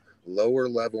fan, is lower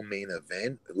level main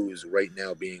event who's right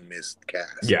now being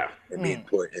miscast. Yeah. And being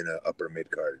put in an upper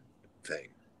mid card thing.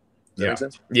 Does that make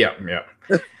sense? Yeah.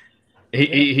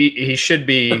 he should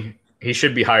be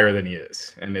higher than he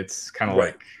is. And it's kind of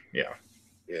like, yeah.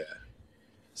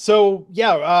 So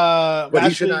but Lashley,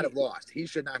 he should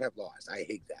not have lost. I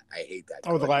hate that.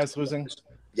 Oh, the Elias losing?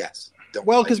 Yes.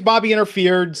 Well, because Bobby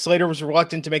interfered. Slater was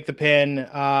reluctant to make the pin.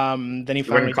 Then he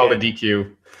finally called a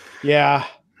DQ. Yeah.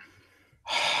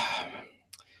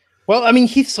 Well, I mean,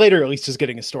 Heath Slater at least is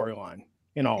getting a storyline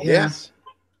in all this.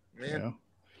 Yeah.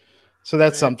 So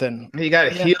that's something. You got a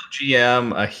heel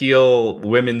GM, a heel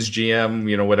women's GM,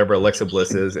 you know, whatever Alexa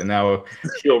Bliss is, and now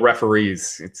heel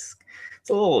referees. It's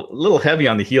a little heavy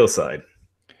on the heel side.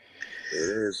 It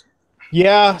is.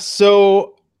 Yeah.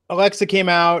 So Alexa came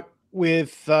out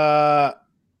with Nia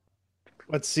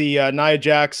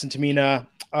Jax and Tamina.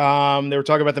 They were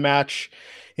talking about the match.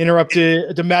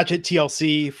 Interrupted the match at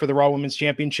TLC for the Raw Women's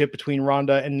Championship between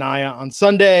Ronda and Nia on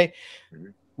Sunday.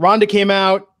 Ronda came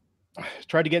out,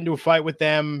 tried to get into a fight with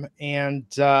them, and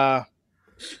all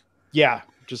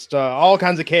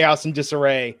kinds of chaos and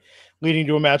disarray, leading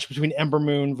to a match between Ember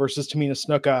Moon versus Tamina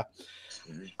Snuka.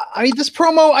 I mean, this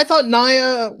promo, I thought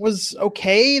Nia was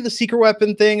okay. The secret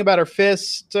weapon thing about her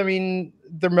fist, I mean,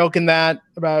 they're milking that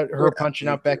about her punching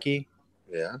out Becky.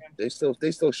 Yeah, they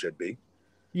still should be.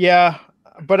 Yeah,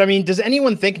 but I mean, does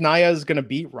anyone think Nia is going to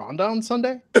beat Ronda on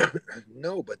Sunday?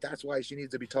 No, but that's why she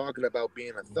needs to be talking about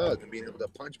being a thug and being able to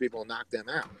punch people and knock them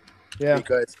out. Yeah.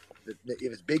 Because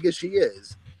if as big as she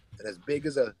is, and as big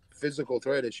as a physical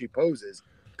threat as she poses,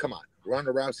 come on,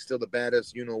 Ronda Rousey's still the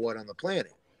baddest you-know-what on the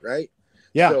planet, right?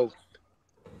 Yeah. So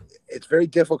it's very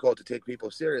difficult to take people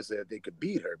seriously if they could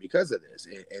beat her because of this.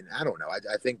 And I don't know.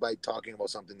 I think by talking about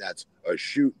something that's a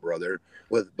shoot, brother,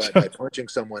 by punching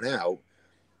someone out,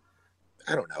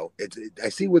 I don't know. I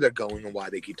see where they're going and why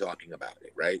they keep talking about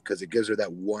it, right? Because it gives her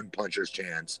that one puncher's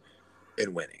chance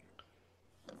in winning.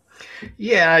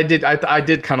 Yeah, I did. I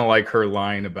did kind of like her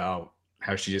line about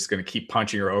how she's just going to keep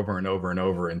punching her over and over and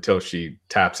over until she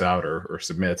taps out or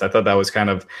submits. I thought that was kind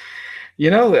of,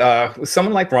 with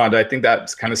someone like Ronda, I think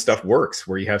that kind of stuff works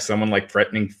where you have someone like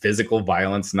threatening physical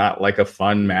violence, not like a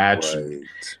fun match. Right.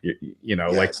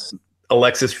 Yes. Like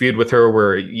Alexa's feud with her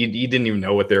where you didn't even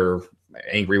know what they're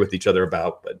angry with each other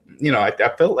about. But,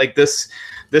 I felt like this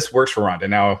works for Ronda.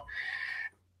 Now,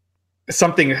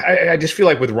 I just feel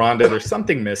like with Ronda, there's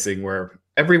something missing where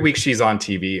every week she's on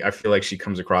TV, I feel like she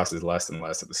comes across as less and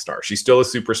less of a star. She's still a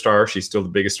superstar. She's still the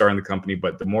biggest star in the company.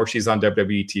 But the more she's on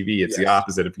WWE TV, it's the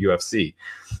opposite of UFC.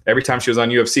 Every time she was on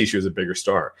UFC, she was a bigger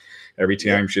star. Every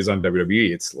time she's on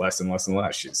WWE, it's less and less and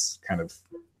less. She's kind of,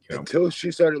 Until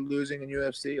she started losing in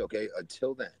UFC, okay,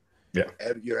 until then. Yeah.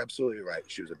 You're absolutely right.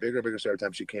 She was a bigger star every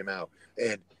time she came out.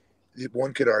 And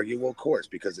one could argue, well, of course,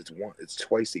 because it's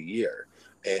twice a year.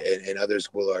 And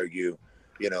others will argue,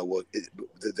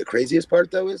 the craziest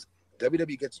part, though, is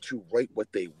WWE gets to write what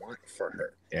they want for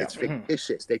her. Yeah. It's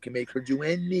fictitious. They can make her do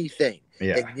anything.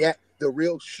 Yeah. And yet the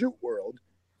real shoot world,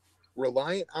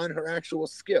 reliant on her actual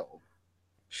skill,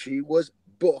 she was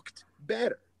booked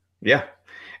better. Yeah.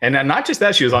 And not just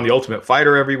that, she was on The Ultimate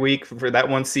Fighter every week for that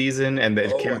one season, and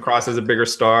it came across as a bigger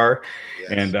star.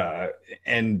 Yes.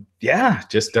 And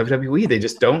just WWE, they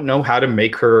just don't know how to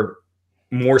make her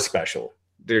more special.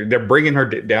 They're bringing her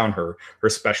down her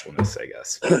specialness, I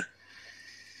guess.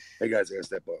 Hey guys, I gotta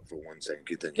step up for 1 second.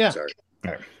 Continue. Yeah. Sorry.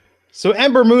 All right. So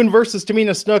Ember Moon versus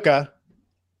Tamina Snuka.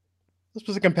 This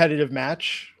was a competitive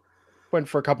match. Went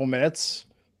for a couple minutes.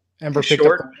 Ember picked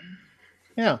up.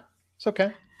 Yeah, it's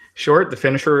okay. Short. The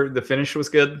finish was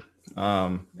good.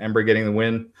 Ember getting the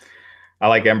win. I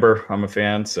like Ember. I'm a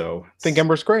fan, so I think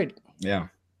Ember's great. Yeah.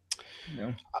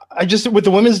 I just, with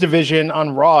the women's division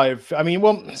on Raw,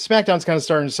 SmackDown's kind of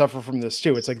starting to suffer from this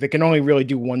too. It's like they can only really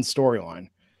do one storyline.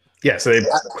 Yeah, so they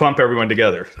clump everyone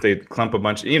together. They clump a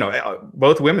bunch,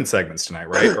 both women's segments tonight,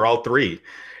 right? Or all three.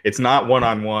 It's not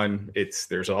one-on-one.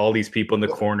 There's all these people in the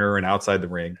corner and outside the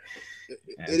ring.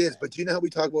 It is, but do you know how we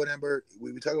talk about Ember?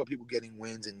 We talk about people getting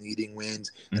wins and needing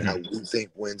wins and how we think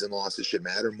wins and losses should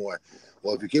matter more.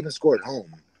 Well, if you're keeping score at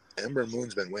home, Ember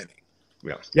Moon's been winning.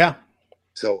 Yeah. Yeah.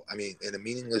 So, in a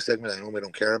meaningless segment I normally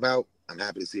don't care about, I'm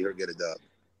happy to see her get a dub.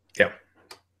 Yeah.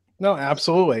 No,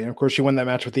 absolutely. And of course, she won that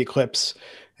match with the Eclipse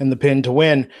and the pin to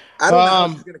win. I don't know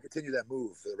how she's going to continue that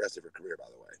move for the rest of her career, by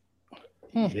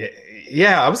the way.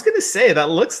 Yeah, I was going to say, that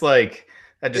looks like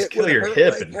that just kill your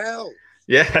hip. Like hell.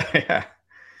 Yeah.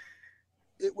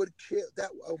 It would kill that.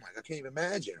 Oh, my God. I can't even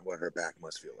imagine what her back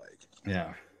must feel like.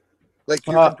 Yeah. Like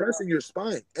you're compressing your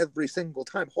spine every single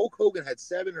time. Hulk Hogan had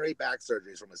 7 or 8 back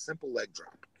surgeries from a simple leg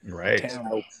drop. Right.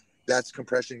 So that's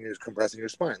compressing your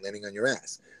spine, landing on your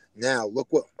ass. Now look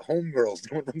what Homegirl's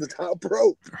doing from the top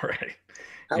rope. Right.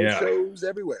 House shows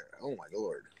everywhere. Oh my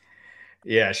Lord.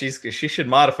 Yeah, she should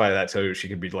modify that so she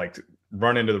could be like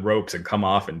run into the ropes and come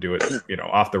off and do it,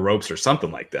 off the ropes or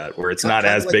something like that, where it's not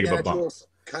as big of a bump.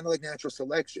 Kind of like natural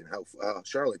selection, how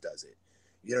Charlotte does it.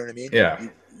 You know what I mean? Yeah.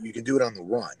 You can do it on the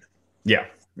run. Yeah.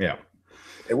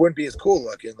 It wouldn't be as cool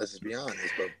looking, let's just be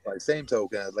honest. But by the same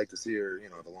token, I'd like to see her,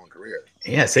 have a long career.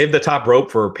 Yeah, save the top rope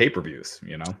for pay-per-views,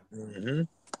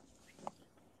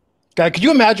 God, could you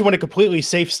imagine what a completely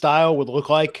safe style would look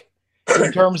like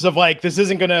in terms of like this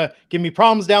isn't gonna give me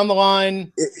problems down the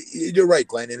line. You're right,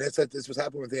 Glenn, and this was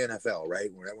happening with the NFL,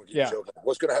 right? When everyone keeps joking,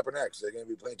 what's going to happen next? They're going to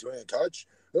be playing two-hand touch,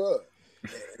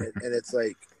 and it's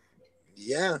like,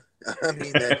 yeah, I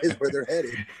mean that is where they're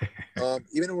headed.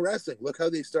 Even in wrestling, look how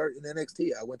they start in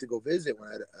NXT. I went to go visit when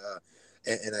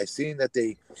and I seen that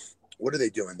what are they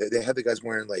doing? They have the guys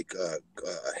wearing like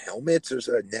helmets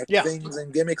or neck things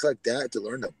and gimmicks like that to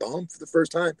learn the bump for the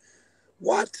first time.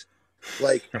 What?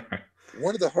 Like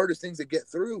one of the hardest things to get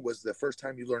through was the first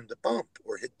time you learned to bump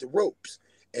or hit the ropes,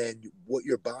 and what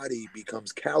your body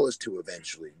becomes callous to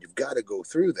eventually. You've got to go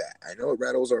through that. I know it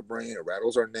rattles our brain, it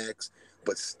rattles our necks,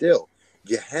 but still,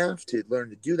 you have to learn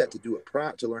to do that,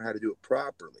 to learn how to do it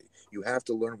properly. You have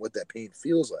to learn what that pain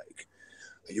feels like.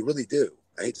 You really do.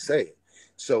 I hate to say it.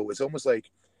 So it's almost like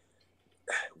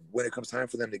when it comes time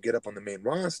for them to get up on the main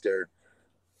roster,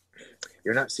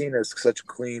 you're not seeing as such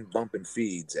clean bump and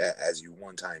feeds as you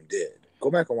one time did. Go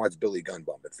back and watch Billy Gunn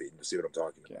bump and feed and see what I'm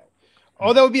talking about.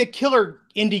 Oh, that would be a killer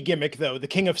indie gimmick, though. The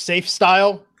King of Safe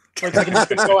style. Where it's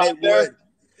like go out there.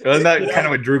 Wasn't that kind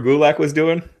of what Drew Gulak was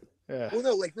doing? Yeah. Well,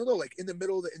 no, like in the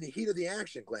middle in the heat of the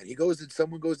action, Glenn. The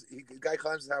guy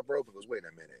climbs the top rope and goes, "Wait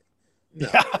a minute." No,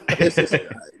 this is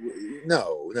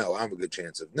no. I have a good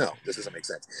chance of no. This doesn't make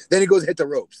sense. Then he goes hit the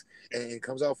ropes and it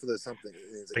comes out for the something.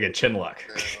 It's like a chin lock.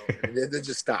 No, and then it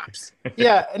just stops.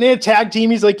 Yeah, and in a tag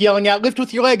team, he's like yelling out, "Lift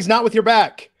with your legs, not with your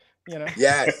back." You know.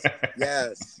 Yes.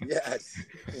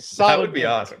 That would be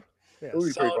awesome. Yeah, it would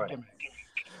be pretty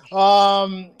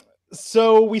funny.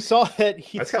 So we saw that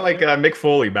that's kind of like Mick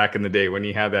Foley back in the day when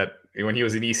he had that when he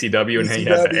was in ECW and he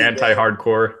had the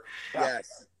anti-hardcore.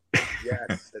 Yes,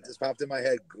 that just popped in my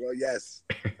head. Oh, yes.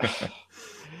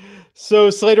 So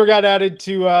Slater got added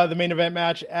to the main event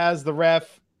match as the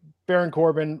ref. Baron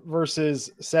Corbin versus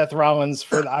Seth Rollins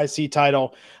for the IC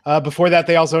title. Before that,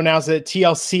 they also announced that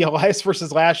TLC Elias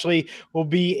versus Lashley will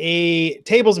be a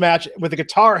tables match with a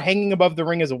guitar hanging above the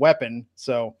ring as a weapon.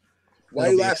 So why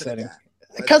are you laughing at that?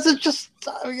 Because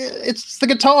it's the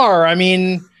guitar. I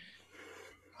mean,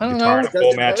 I don't know.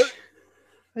 Full match.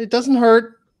 It doesn't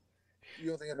hurt. You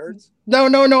don't think it hurts? No.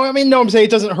 I mean, no, I'm saying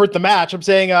it doesn't hurt the match. I'm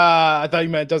saying I thought you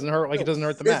meant it doesn't hurt like it doesn't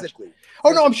hurt the match. Oh,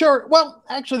 no, I'm sure. Well,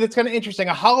 actually, that's kind of interesting.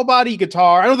 A hollow body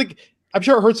guitar. I'm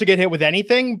sure it hurts to get hit with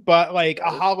anything, but like a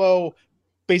hollow,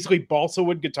 basically balsa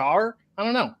wood guitar. I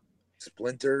don't know.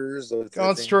 Splinters.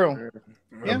 That's true.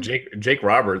 Yeah. Jake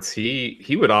Roberts,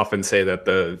 he would often say that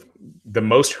the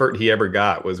most hurt he ever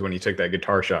got was when he took that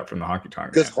guitar shot from the Honky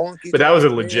Tonk Man. But that was a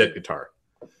legit guitar.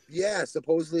 Yeah,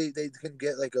 supposedly they couldn't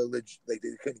get they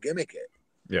couldn't gimmick it.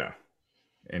 Yeah.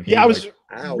 And I was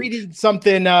reading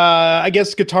something. I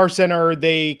guess Guitar Center,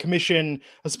 they commission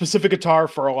a specific guitar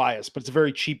for Elias, but it's a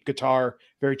very cheap guitar,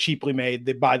 very cheaply made.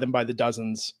 They buy them by the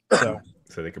dozens. So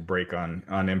they could break on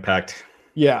Impact.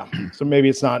 Yeah, so maybe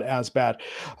it's not as bad.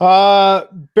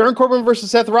 Baron Corbin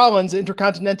versus Seth Rollins,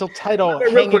 Intercontinental title.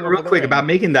 Real quick about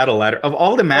making that a ladder. Of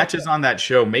all the matches on that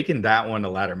show, making that one a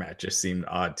ladder match just seemed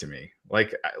odd to me.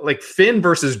 Like Finn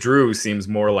versus Drew seems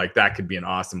more like that could be an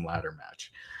awesome ladder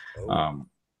match.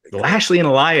 Lashley and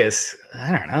Elias,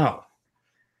 I don't know.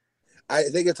 I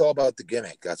think it's all about the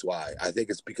gimmick. That's why. I think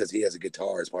it's because he has a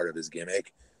guitar as part of his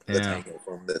gimmick. Let's hang it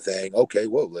from the thing. Okay,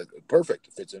 well, perfect.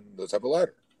 It fits in. Let's have a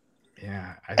ladder.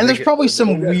 Yeah. And there's probably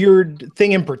some weird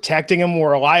thing in protecting him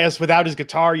where Elias, without his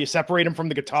guitar, you separate him from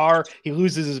the guitar, he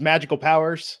loses his magical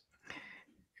powers.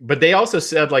 But they also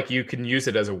said like you can use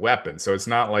it as a weapon, so it's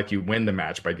not like you win the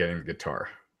match by getting the guitar.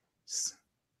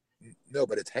 No,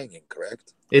 but it's hanging,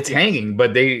 correct? It's hanging,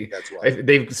 but they've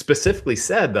specifically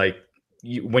said like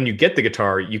when you get the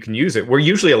guitar, you can use it. We're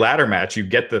usually a ladder match. You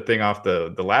get the thing off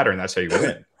the ladder, and that's how you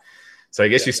win. So I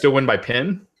guess you still win by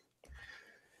pin.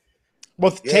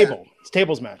 Well, it's table. It's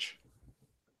tables match.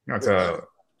 No, it's a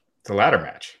ladder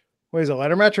match. Wait, is it a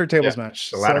ladder match or a tables match?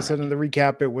 So I said in the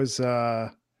recap, it was.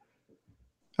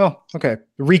 Oh, okay.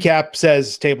 The recap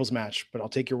says tables match, but I'll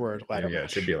take your word. Ladder match.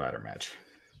 It should be a ladder match.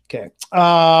 Okay.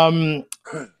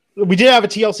 We did have a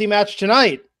TLC match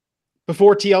tonight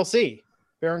before TLC.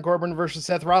 Baron Corbin versus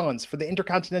Seth Rollins for the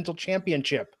Intercontinental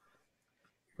Championship.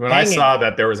 When I saw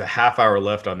that there was a half hour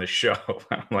left on the show,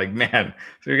 I'm like, man,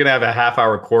 so you're going to have a half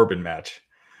hour Corbin match.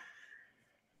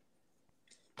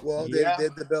 Well, they had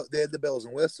the bells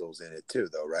and whistles in it too,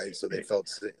 though, right? So they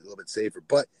felt a little bit safer.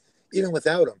 But even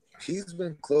without him, he's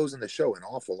been closing the show an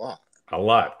awful lot. A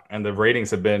lot. And the ratings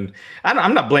have been –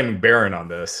 I'm not blaming Baron on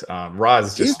this. Raw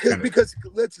is just because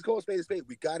let's call a spade a spade.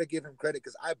 We got to give him credit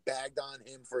because I bagged on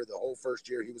him for the whole first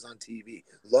year he was on TV.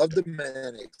 Loved him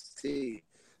in NXT.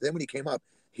 Then when he came up,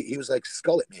 he was like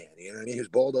Skullet Man. You know what I mean? He was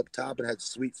bald up top and had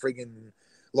sweet friggin'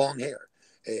 long hair.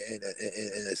 and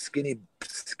a skinny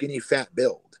fat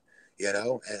build, you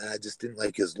know, and I just didn't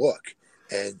like his look.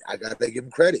 And I got to give him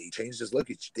credit. He changed his look.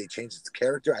 They changed his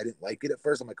character. I didn't like it at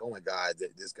first. I'm like, oh my God,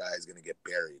 this guy is going to get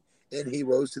buried. And he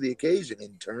rose to the occasion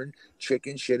and turned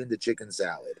chicken shit into chicken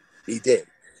salad. He did.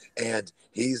 And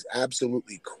he's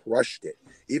absolutely crushed it.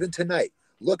 Even tonight,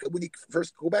 look, when he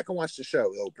first go back and watch the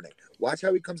show, the opening, watch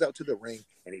how he comes out to the ring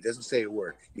and he doesn't say a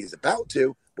word. He's about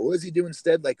to, but what does he do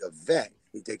instead? Like a vet,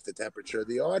 he takes the temperature of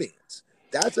the audience.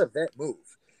 That's a vet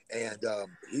move. And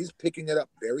he's picking it up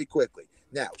very quickly.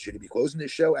 Now, should he be closing this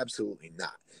show? Absolutely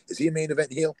not. Is he a main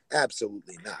event heel?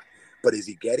 Absolutely not. But is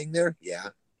he getting there? Yeah.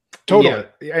 Totally.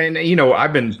 Yeah. And you know,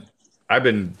 I've been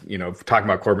talking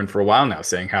about Corbin for a while now,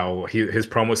 saying how his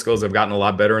promo skills have gotten a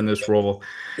lot better in this role.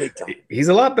 Big time. He's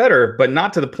a lot better, but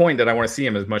not to the point that I want to see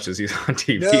him as much as he's on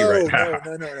TV right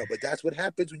now. No. But that's what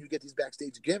happens when you get these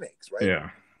backstage gimmicks, right? Yeah.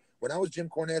 When I was Jim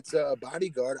Cornette's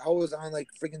bodyguard, I was on like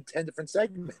freaking 10 different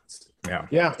segments.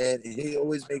 Yeah. And he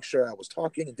always makes sure I was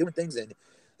talking and doing things. And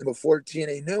before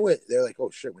TNA knew it, they're like,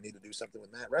 oh, shit, we need to do something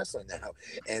with Matt Wrestling now.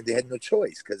 And they had no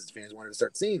choice because fans wanted to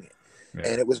start seeing it. Yeah.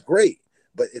 And it was great.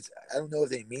 But I don't know if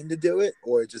they mean to do it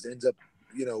or it just ends up,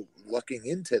 you know, lucking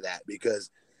into that. Because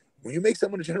when you make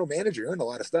someone a general manager, you're in a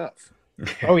lot of stuff.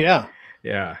 Oh, yeah.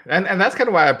 Yeah, and that's kind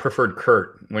of why I preferred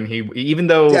Kurt when even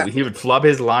though he would flub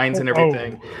his lines and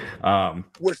everything.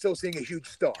 We're still seeing a huge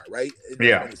star, right? In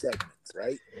 20 segments,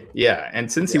 right? Yeah,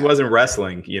 and since he wasn't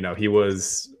wrestling, you know, he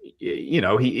was, you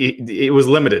know, it was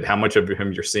limited how much of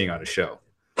him you're seeing on a show.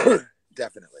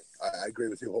 Definitely, I agree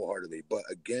with you wholeheartedly. But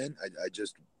again, I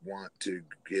just want to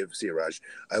give Raj.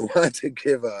 I want to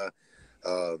give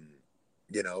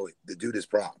you know, the dude his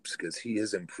props because he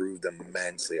has improved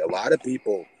immensely. A lot of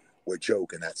people would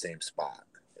choke in that same spot.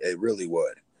 It really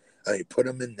would. I mean, put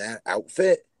him in that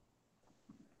outfit,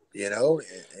 you know,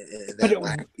 in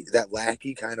that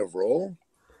lackey kind of role.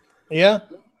 Yeah.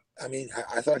 I mean,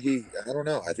 I thought I don't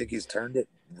know. I think he turned it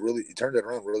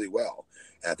around really well.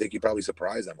 And I think he probably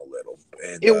surprised them a little.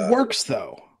 And it works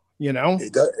though, you know?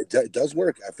 It does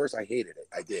work. At first I hated it.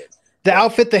 I did. The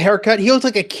outfit, the haircut, he looked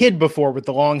like a kid before with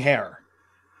the long hair.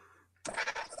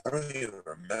 I don't even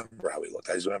remember how he looked.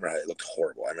 I just remember how he looked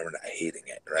horrible. I remember not hating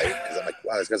it, right? Because I'm like,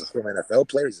 wow, this guy's a former NFL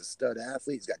player. He's a stud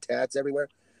athlete. He's got tats everywhere.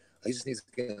 He just needs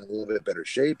to get in a little bit better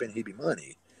shape, and he'd be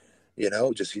money. You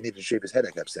know, just he needed to shape his head,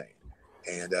 I kept saying.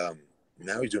 And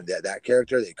now he's doing that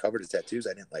character. They covered his tattoos.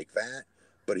 I didn't like that.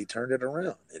 But he turned it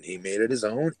around, and he made it his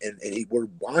own. And we're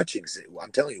watching.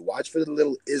 I'm telling you, watch for the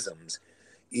little isms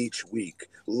each week,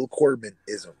 little Corbin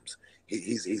isms.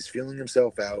 He's feeling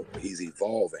himself out. He's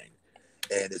evolving.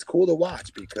 And it's cool to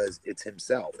watch because it's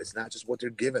himself. It's not just what they're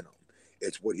giving him.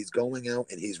 It's what he's going out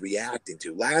and he's reacting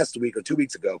to. Last week or 2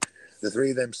 weeks ago, the three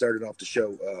of them started off the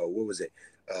show. What was it?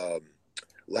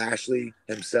 Lashley,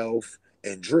 himself,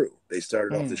 and Drew. They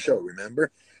started off the show,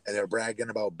 remember? And they're bragging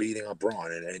about beating up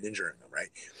Braun and injuring him, right?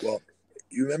 Well,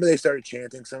 you remember they started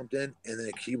chanting something, and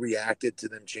then he reacted to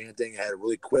them chanting, had a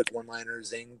really quick one-liner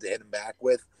zing to hit him back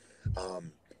with.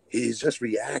 He's just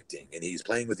reacting, and he's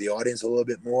playing with the audience a little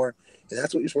bit more, and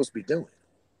that's what you're supposed to be doing.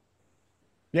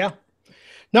 Yeah.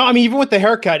 No, I mean, even with the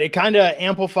haircut, it kind of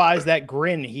amplifies that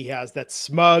grin he has, that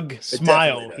smug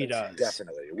smile he does.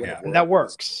 Definitely. And that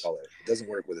works. It doesn't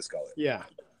work with his color. Yeah.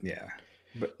 Yeah.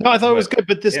 No, I thought it was good,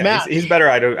 but this match. He's better.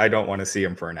 I don't want to see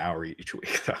him for an hour each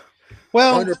week, though.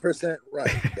 Well, 100% right.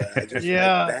 But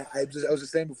I was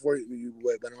just saying before you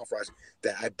went off, Ross,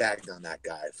 that I backed on that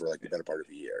guy for like the better part of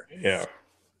a year. Yeah.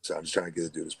 So I'm just trying to get the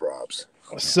dude his props.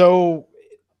 So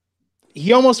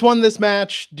he almost won this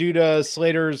match due to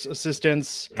Slater's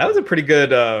assistance. That was a pretty good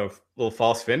little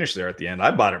false finish there at the end. I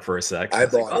bought it for a sec. I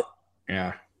bought it.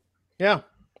 Yeah. Yeah.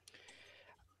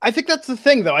 I think that's the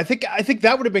thing, though. I think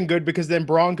that would have been good because then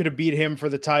Braun could have beat him for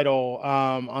the title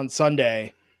on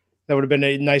Sunday. That would have been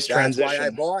a nice transition. That's why I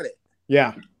bought it.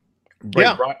 Yeah. Wait,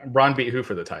 yeah. Braun beat who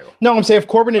for the title? No, I'm saying if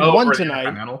Corbin had won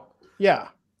tonight. Yeah.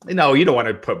 No, you don't want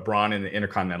to put Braun in the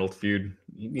Intercontinental feud.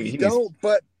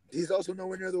 But he's also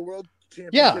nowhere near the world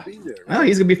championship either. Right? No,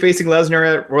 he's going to be facing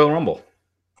Lesnar at Royal Rumble.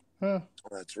 Huh.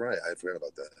 Oh, that's right. I forgot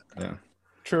about that. Yeah.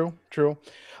 True.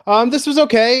 This was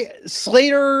okay.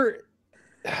 Slater,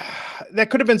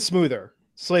 that could have been smoother.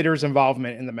 Slater's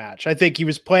involvement in the match. I think he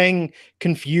was playing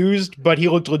confused, but he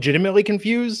looked legitimately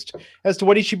confused as to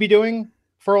what he should be doing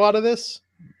for a lot of this.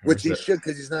 Which he should,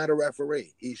 because he's not a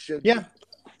referee. He should. Yeah.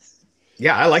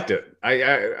 Yeah, I liked it.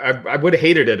 I would have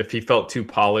hated it if he felt too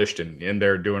polished and in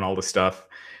there doing all the stuff.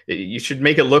 You should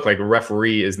make it look like a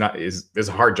referee is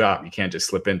a hard job. You can't just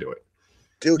slip into it.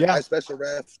 Dude, Yeah. I special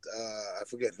refed, I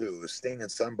forget who, it was Sting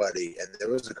and somebody, and there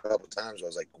was a couple times where I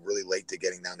was like really late to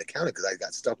getting down to count it because I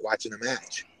got stuck watching a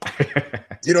match. Do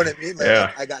you know what I mean? Like,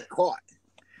 Yeah. I got caught,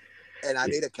 and I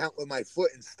made a count with my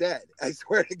foot instead. I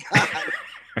swear to God.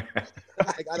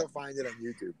 I gotta find it on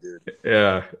YouTube, dude.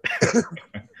 Yeah.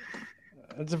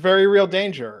 It's a very real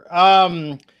danger.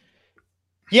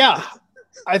 Yeah,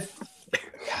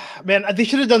 man, they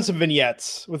should have done some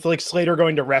vignettes with like Slater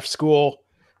going to ref school,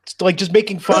 like just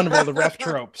making fun of all the ref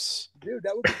tropes. Dude,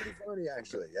 that would be pretty funny,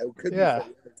 actually. That could be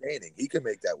entertaining. He could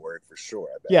make that work for sure.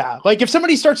 I bet. Yeah, like if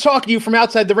somebody starts talking to you from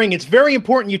outside the ring, it's very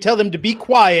important you tell them to be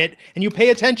quiet and you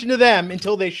pay attention to them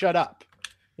until they shut up.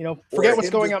 You know, forget what's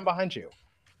going on behind you.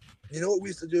 You know what we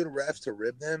used to do to refs to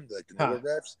rib them, like the newer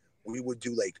refs? We would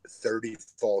do like 30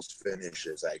 false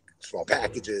finishes, like small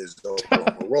packages,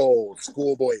 rolls,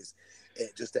 schoolboys, and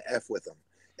just to F with them.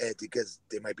 And because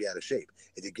they might be out of shape,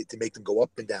 and to make them go up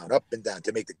and down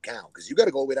to make the count. Because you got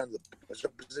to go all the way down to the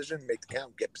push-up position, make the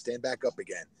count, stand back up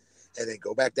again, and then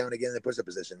go back down again in the push-up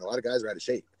position. A lot of guys are out of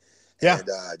shape, and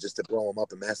just to blow them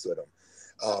up and mess with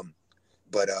them.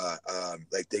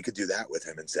 Like they could do that with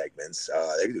him in segments.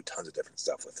 They could do tons of different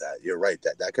stuff with that. You're right.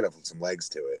 That could have some legs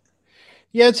to it.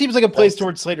 Yeah, it seems like it plays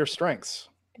towards Slater's strengths.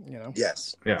 You know.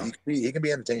 Yes. Yeah. He can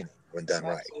be entertaining when done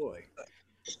Absolutely.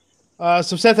 Right.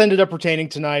 So Seth ended up retaining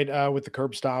tonight with the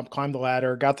curb stomp, climbed the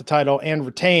ladder, got the title, and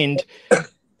retained.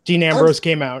 Dean Ambrose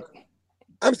came out.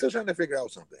 I'm still trying to figure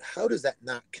out something. How does that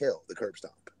not kill the curb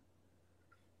stomp?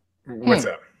 What's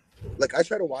up? Like, I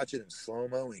try to watch it in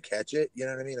slow-mo and catch it. You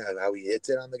know what I mean? How he hits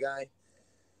it on the guy.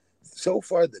 So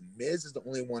far, The Miz is the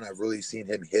only one I've really seen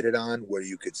him hit it on where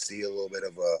you could see a little bit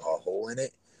of a hole in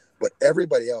it. But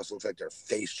everybody else looks like their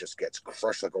face just gets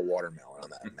crushed like a watermelon on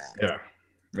that mat. Yeah.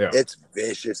 Yeah. It's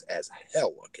vicious as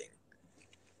hell looking.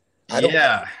 I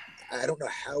don't know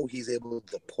how he's able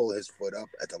to pull his foot up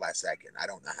at the last second. I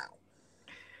don't know how.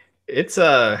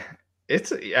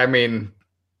 I mean,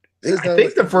 I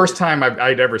think the first time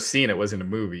I'd ever seen it was in a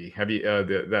movie. Have you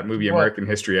that movie American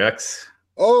History X?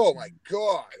 Oh my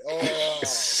God! Oh.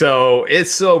 So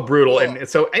it's so brutal, and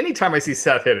so anytime I see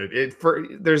Seth hit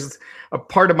it, there's a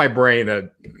part of my brain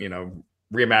that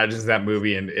reimagines that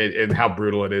movie and how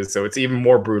brutal it is. So it's even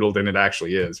more brutal than it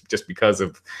actually is, just because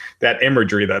of that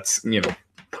imagery that's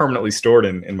permanently stored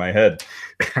in my head.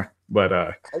 But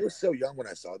I was so young when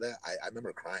I saw that. I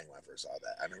remember crying when I first saw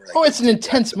that. I remember. It's an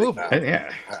intense movie.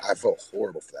 Yeah, I felt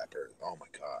horrible for that person. Oh my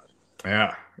God.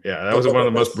 Yeah, that was one of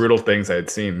the most brutal things I had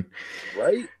seen.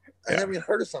 Right? I never even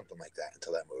heard of something like that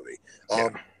until that movie.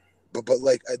 But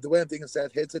like the way I'm thinking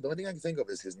Seth hits it, the only thing I can think of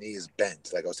is his knee is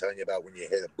bent. Like I was telling you about when you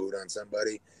hit a boot on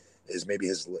somebody, is maybe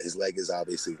his leg is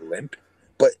obviously limp.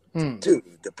 But dude,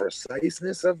 the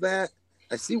preciseness of that,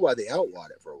 I see why they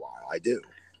outlawed it for a while. I do.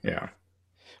 Yeah.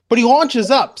 But he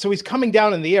launches up, so he's coming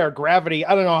down in the air. Gravity,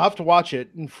 I don't know. I'll have to watch it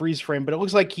in freeze frame, but it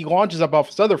looks like he launches up off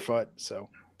his other foot. So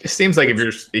it seems like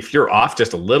if you're off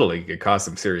just a little, it could cause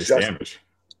some serious damage.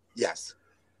 Yes.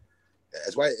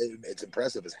 That's why it's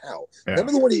impressive as hell. Yeah.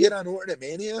 Remember the one he hit on Orton at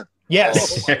Mania?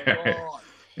 Yes. Oh, my God.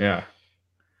 Yeah.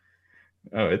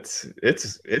 Oh, it's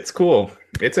cool.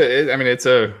 It's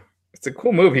a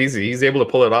cool move. He's able to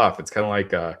pull it off. It's kind of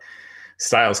like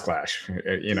Styles Clash.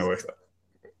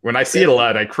 When I see it a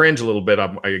lot, I cringe a little bit. I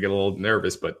get a little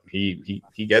nervous, but he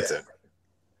gets it.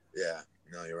 Yeah.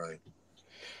 No, you're right.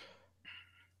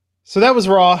 So that was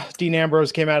Raw. Dean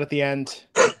Ambrose came out at the end.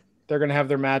 They're going to have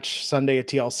their match Sunday at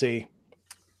TLC.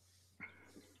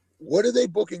 What are they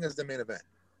booking as the main event?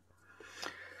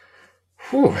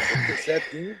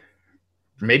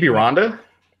 Maybe Ronda?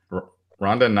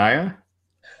 Ronda and Nia?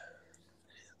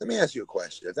 Let me ask you a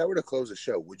question. If that were to close the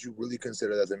show, would you really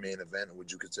consider that the main event, or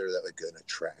would you consider that like an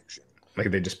attraction?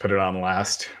 Like they just put it on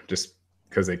last just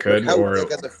because they could?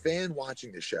 Like as a fan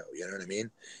watching the show, you know what I mean?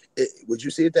 Would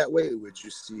you see it that way, or would you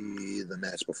see the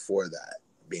match before that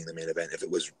being the main event if it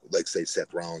was, like, say,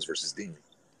 Seth Rollins versus Dean?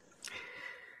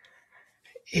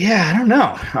 Yeah, I don't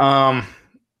know.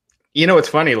 It's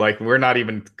funny. Like, we're not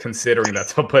even considering that.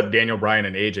 So I'll put Daniel Bryan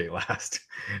and AJ last,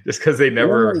 just because they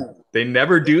never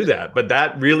do that. But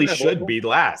that really should be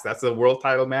last. That's the world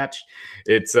title match.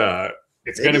 It's gonna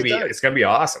be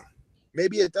awesome.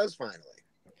 Maybe it does finally.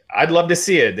 I'd love to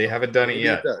see it. They haven't done it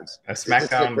yet. It does. A SmackDown.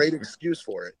 It's a great excuse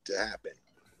for it to happen.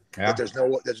 Yeah. But there's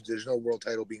no world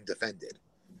title being defended.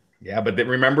 Yeah, but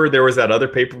remember there was that other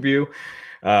pay-per-view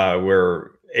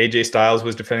where AJ Styles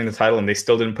was defending the title, and they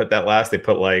still didn't put that last. They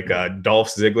put like Dolph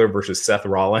Ziggler versus Seth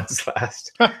Rollins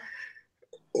last.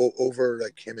 Over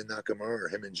like him and Nakamura or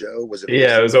him and Joe? Was it?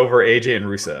 Yeah, it was over AJ and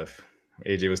Rusev.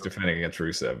 AJ was defending against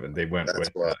Rusev, and they went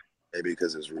maybe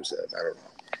because it was Rusev. I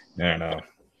don't know.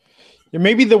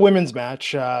 Maybe the women's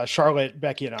match, Charlotte,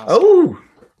 Becky, and Asuka. Oh,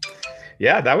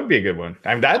 yeah, that would be a good one.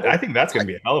 I mean, I think that's going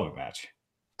to be a hell of a match.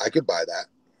 I could buy that.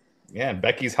 Yeah,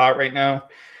 Becky's hot right now.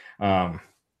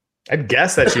 I'd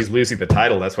guess that she's losing the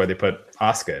title. That's why they put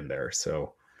Asuka in there.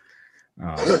 So,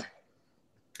 yeah,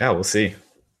 we'll see.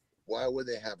 Why would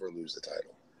they have her lose the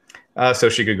title? So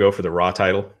she could go for the Raw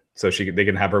title. So they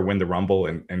can have her win the Rumble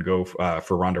and go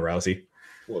for Ronda Rousey.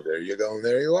 Well, there you go. And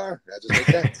there you are. That just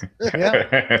makes sense.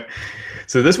 Yeah.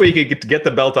 So this way you could get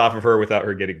the belt off of her without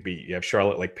her getting beat. You have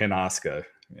Charlotte like pin Asuka.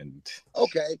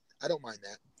 Okay. I don't mind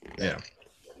that. Yeah.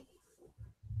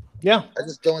 Yeah. I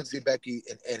just don't see Becky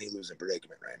in any losing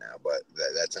predicament right now, but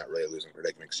that's not really a losing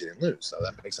predicament because she didn't lose. So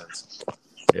that makes sense.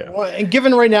 Yeah. Well, and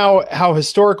given right now how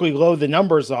historically low the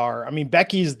numbers are, I mean,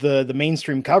 Becky's the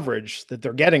mainstream coverage that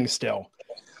they're getting still.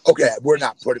 Okay, we're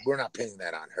not pinning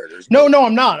that on her. No,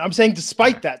 I'm not. I'm saying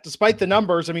despite the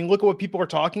numbers, I mean, look at what people are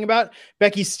talking about.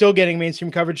 Becky's still getting mainstream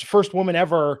coverage. First woman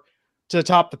ever to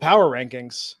top the power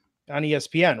rankings on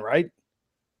ESPN, right?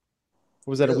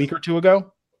 Was that a week or two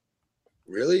ago?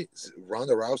 Really?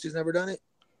 Ronda Rousey's never done it?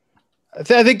 I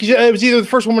think it was either the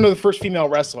first woman or the first female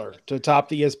wrestler to top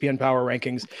the ESPN power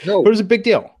rankings. No, but it was a big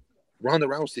deal. Ronda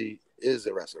Rousey is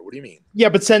a wrestler. What do you mean? Yeah,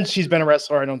 but since she's been a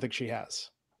wrestler, I don't think she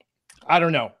has. I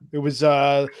don't know. It was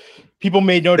people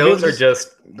made note. Those are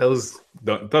just those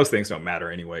things don't matter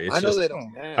anyway. It's I know just they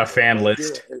don't matter. a fan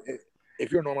list.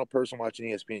 If you're a normal person watching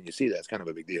ESPN, you see that it's kind of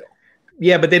a big deal.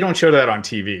 Yeah, but they don't show that on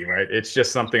TV, right? It's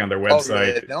just something on their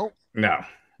website. Oh, no.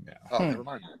 Oh, never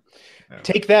mind. No.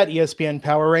 Take that, ESPN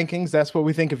power rankings. That's what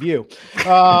we think of you.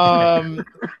 But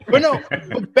no,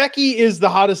 Becky is the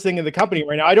hottest thing in the company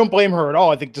right now. I don't blame her at all.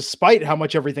 I think despite how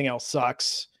much everything else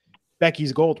sucks,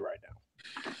 Becky's gold right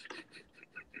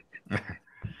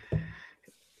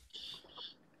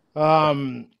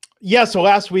now. Yeah, so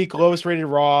last week, lowest rated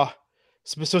Raw.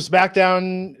 So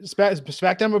SmackDown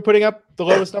were putting up the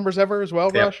lowest numbers ever as well,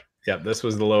 Rush? Yeah, this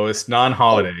was the lowest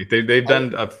non-holiday. They've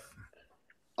done a...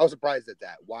 I was surprised at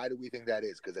that. Why do we think that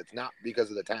is? Because it's not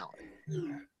because of the talent.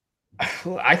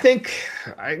 I think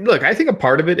a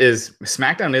part of it is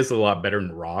SmackDown is a lot better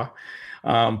than Raw,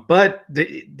 but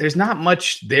there's not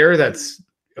much there that's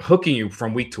hooking you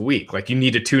from week to week. Like you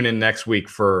need to tune in next week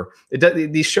for it.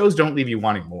 These shows don't leave you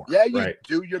wanting more. Yeah, you right?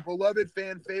 do. Your beloved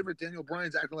fan favorite Daniel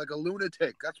Bryan's acting like a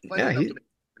lunatic. That's plenty.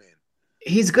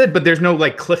 He's good, but there's no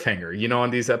like cliffhanger, on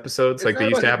these episodes like they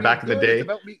used to have back in the day.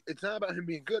 It's not about him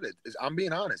being good. I'm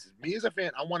being honest. Me as a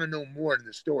fan, I want to know more in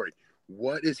the story.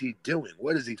 What is he doing?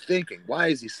 What is he thinking? Why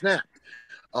is he snapped?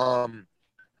 I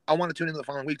want to tune in the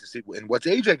following week to see what's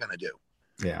AJ going to do.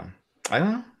 Yeah, I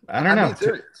don't know.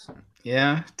 Serious.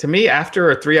 Yeah, to me, after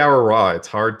a 3-hour Raw, it's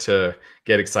hard to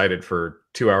get excited for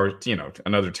 2 hours.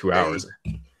 Another 2 hours.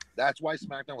 That's why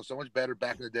SmackDown was so much better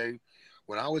back in the day.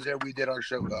 When I was there, we did our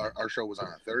show. Our show was on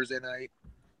a Thursday night,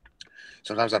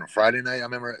 sometimes on a Friday night. I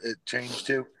remember it changed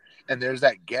too. And there's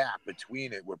that gap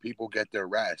between it where people get their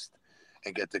rest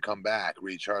and get to come back,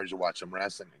 recharge, to watch some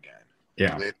wrestling again.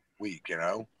 Yeah, late week,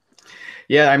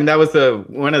 Yeah, I mean that was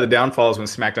one of the downfalls when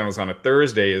SmackDown was on a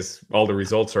Thursday is all the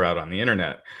results are out on the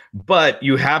internet. But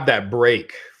you have that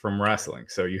break from wrestling,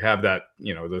 so you have that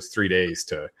those 3 days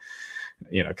to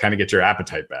kind of get your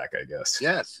appetite back, I guess.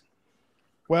 Yes.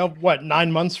 Well, what,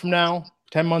 9 months from now,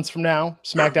 10 months from now,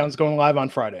 SmackDown's going live on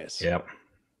Fridays. Yep.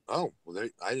 Oh, well,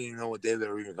 I didn't even know what day they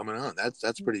were even coming on.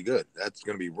 That's pretty good. That's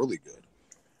going to be really good.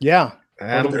 Yeah.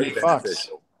 That'll Very be Fox.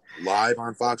 Live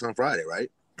on Fox on Friday, right?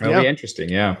 That'll be interesting,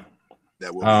 yeah.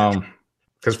 That will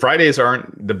because Fridays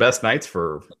aren't the best nights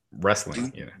for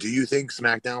wrestling. Do you think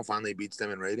SmackDown finally beats them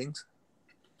in ratings?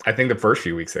 I think the first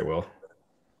few weeks they will.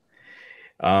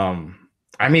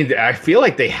 I mean, I feel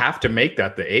like they have to make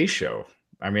that the A show.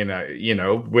 I mean,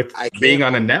 with being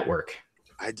on a network.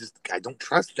 I don't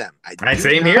trust them.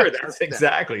 Same here. That's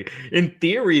exactly. In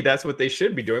theory, that's what they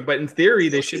should be doing. But in theory,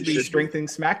 they should be strengthening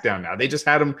SmackDown now. They just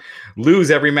had them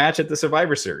lose every match at the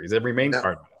Survivor Series, every main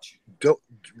card match.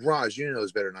 Raj, you know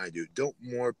this better than I do. Don't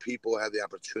more people have the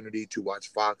opportunity to watch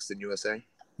Fox than USA?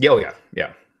 Yeah.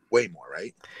 Way more,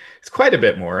 right? It's quite a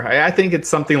bit more. I think it's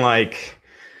something like...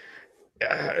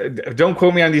 don't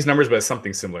quote me on these numbers, but it's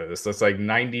something similar to this. So it's like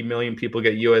 90 million people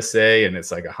get USA, and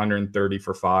it's like 130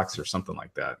 for Fox or something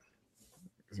like that.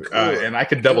 Cool. And I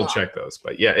could double check those,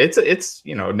 but yeah, it's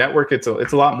network. It's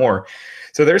a lot more.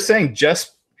 So they're saying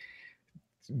just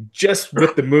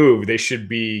with the move, they should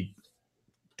be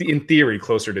in theory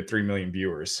closer to 3 million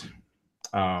viewers.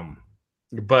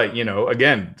 But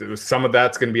again, some of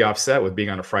that's going to be offset with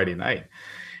being on a Friday night.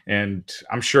 And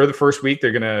I'm sure the first week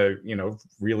they're gonna,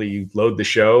 really load the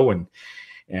show and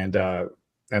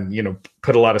and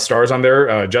put a lot of stars on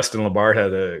there. Justin Labar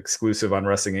had an exclusive on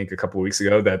Wrestling Inc. a couple of weeks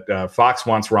ago that Fox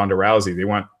wants Ronda Rousey. They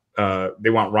want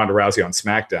Ronda Rousey on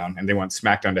SmackDown, and they want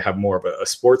SmackDown to have more of a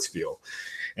sports feel.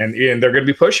 And they're going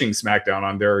to be pushing SmackDown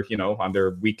on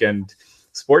their weekend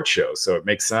sports show. So it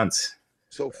makes sense.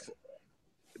 So,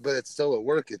 but it's still at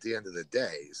work at the end of the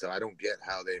day. So I don't get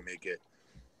how they make it.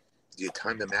 Do you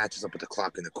time the matches up with the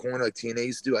clock in the corner like TNA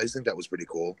used to do? I just think that was pretty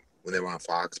cool when they were on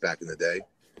Fox back in the day.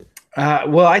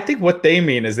 Well, I think what they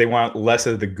mean is they want less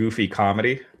of the goofy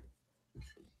comedy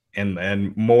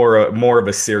and more of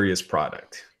a serious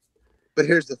product. But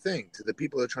here's the thing: to the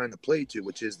people they're trying to play to,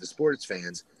 which is the sports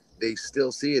fans, they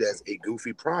still see it as a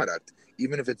goofy product,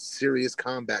 even if it's serious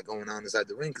combat going on inside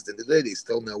the ring. Because at the end of the day, they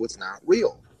still know it's not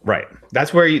real. Right.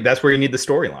 That's where you need the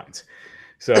storylines.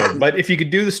 So, but if you could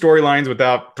do the storylines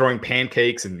without throwing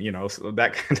pancakes and so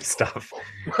that kind of stuff,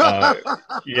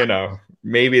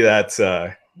 maybe that's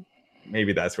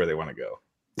where they want to go.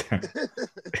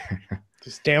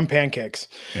 Just damn pancakes.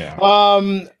 Yeah.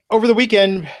 Over the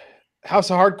weekend,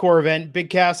 House of Hardcore event, Big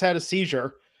Cass had a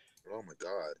seizure. Oh my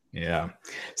God. Yeah.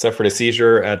 Suffered a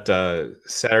seizure at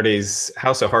Saturday's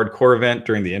House of Hardcore event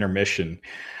during the intermission.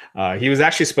 He was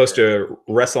actually supposed to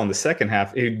wrestle on the second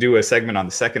half. He'd do a segment on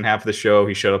the second half of the show.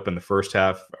 He showed up in the first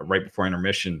half right before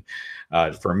intermission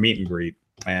for a meet and greet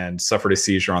and suffered a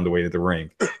seizure on the way to the ring.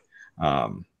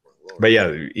 But yeah,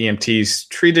 EMTs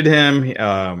treated him.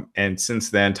 And since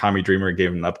then, Tommy Dreamer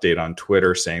gave an update on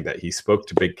Twitter saying that he spoke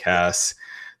to Big Cass.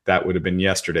 That would have been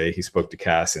yesterday. He spoke to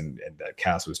Cass and that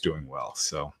Cass was doing well.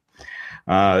 So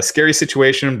scary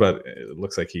situation, but it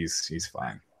looks like he's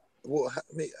fine. Well,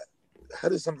 how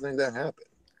does something like that happen?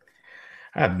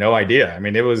 I have no idea. I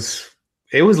mean, it was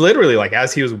literally like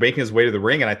as he was making his way to the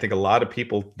ring, and I think a lot of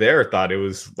people there thought it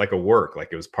was like a work, like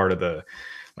it was part of it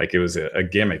was a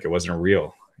gimmick. It wasn't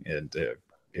real, and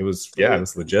it was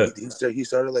legit. He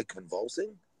started like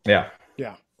convulsing. Yeah.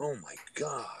 Oh my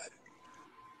God.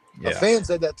 Yeah. A fan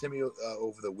said that to me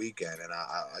over the weekend, and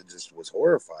I just was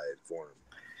horrified for him.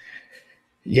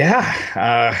 Yeah.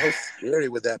 How scary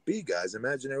would that be, guys?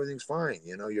 Imagine everything's fine.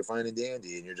 You're fine and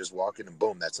dandy, and you're just walking, and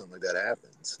boom, that's something like that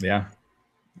happens. Yeah.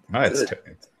 Oh, it's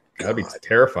gotta be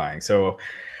terrifying. So,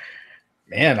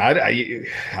 man,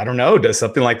 I don't know. Does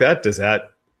something like that? Does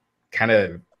that kind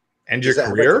of end your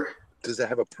career? Does that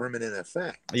have a permanent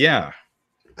effect? Yeah.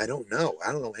 I don't know.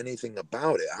 I don't know anything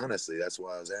about it. Honestly, that's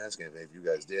why I was asking if you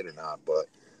guys did or not. But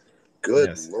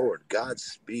good Lord,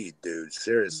 Godspeed, dude.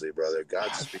 Seriously, brother,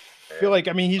 Godspeed. I feel like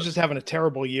he's just having a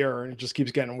terrible year, and it just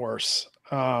keeps getting worse.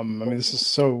 This is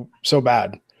so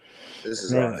bad. This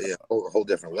is a whole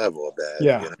different level of bad.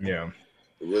 Yeah.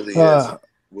 It really is.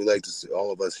 We like to see,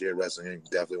 all of us here at Wrestling Inc.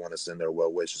 definitely want to send our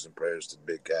well wishes and prayers to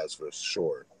Big Cass for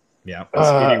sure. Yeah,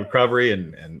 speedy recovery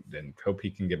and hope he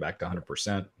can get back to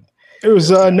 100%. It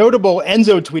was notable.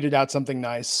 Enzo tweeted out something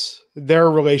nice. Their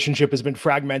relationship has been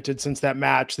fragmented since that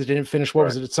match that didn't finish. What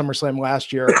was it at SummerSlam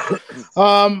last year?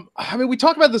 We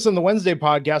talked about this on the Wednesday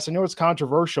podcast. I know it's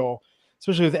controversial,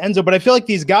 especially with Enzo, but I feel like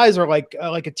these guys are like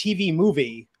a TV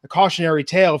movie, a cautionary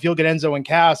tale. If you look at Enzo and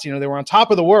Cass, they were on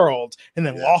top of the world and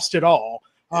then lost it all.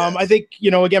 I think,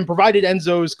 again, provided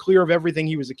Enzo's clear of everything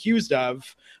he was accused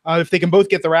of, if they can both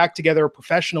get their act together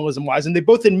professionalism wise, and they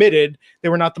both admitted they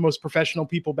were not the most professional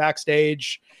people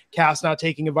backstage, Cass not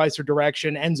taking advice or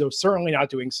direction, Enzo certainly not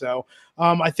doing so.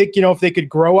 I think, if they could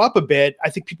grow up a bit, I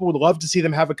think people would love to see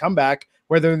them have a comeback,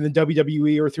 whether in the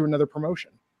WWE or through another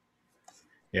promotion.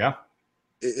 Yeah.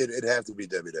 It'd have to be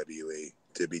WWE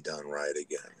to be done right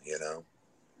again,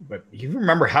 But you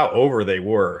remember how over they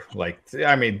were.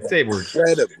 They were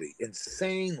incredibly,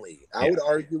 insanely. I would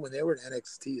argue when they were in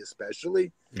NXT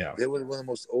especially, they were one of the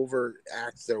most over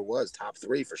acts there was. Top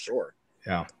 3 for sure.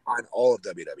 Yeah. On all of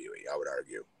WWE, I would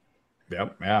argue.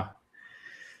 Yep. Yeah.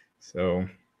 So,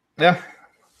 yeah.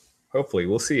 Hopefully,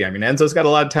 we'll see. Enzo's got a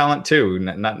lot of talent too.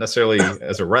 Not necessarily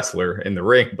as a wrestler in the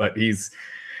ring, but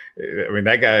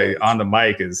that guy on the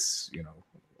mic is,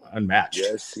 unmatched.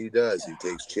 Yes, he does. He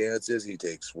takes chances. He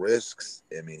takes risks.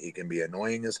 He can be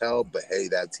annoying as hell, but hey,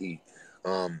 that's he.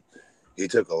 He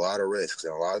took a lot of risks,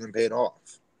 and a lot of them paid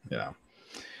off.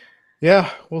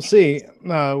 Yeah, we'll see.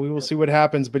 We will see what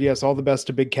happens. But yes, all the best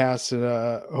to Big Cass.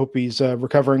 Hope he's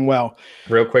recovering well.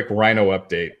 Real quick Rhino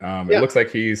update. It looks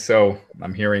like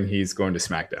I'm hearing he's going to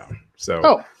SmackDown.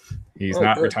 So he's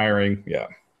not retiring. Yeah.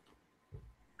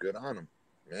 Good on him.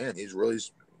 Man, he's really...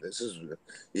 This is,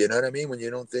 you know what I mean? When you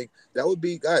don't think that would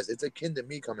be, guys, it's akin to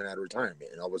me coming out of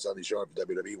retirement and all of a sudden you show up at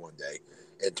WWE one day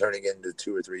and turning it into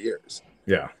 2 or 3 years.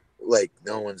 Yeah. Like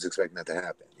no one's expecting that to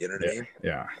happen. You know what I mean?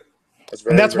 Yeah.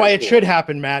 That's why it should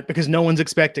happen, Matt, because no one's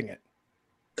expecting it.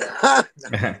 That's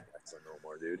a no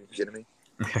more, dude. You kidding me?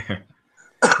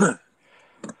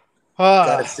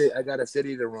 Uh, I got a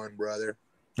city to run, brother.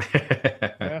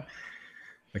 yeah,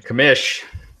 The commish.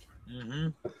 Mm-hmm.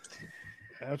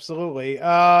 absolutely.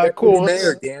 Deputy Cool.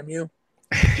 Mayor, damn you.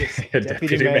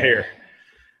 Deputy Mayor.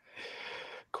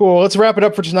 Cool. Let's wrap it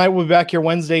up for tonight. We'll be back here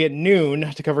Wednesday at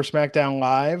noon to cover SmackDown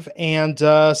Live, and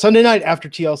Sunday night after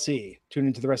TLC. Tune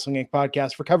into the Wrestling Inc.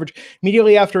 podcast for coverage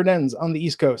immediately after it ends on the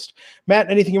East Coast. Matt,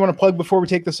 anything you want to plug before we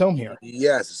take this home here?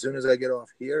 Yes, as soon as I get off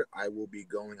here, I will be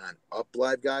going on Up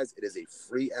Live, guys. It is a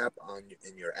free app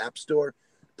in your app store.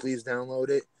 Please download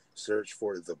it. Search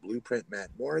for The Blueprint Matt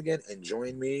Morgan and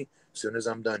join me as soon as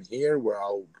I'm done here, where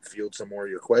I'll field some more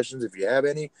of your questions if you have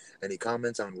any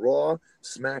comments on Raw,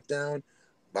 SmackDown,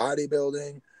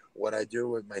 bodybuilding, what I do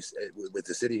with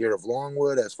the city here of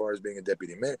Longwood as far as being a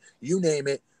deputy mayor. You name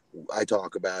it, I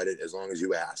talk about it as long as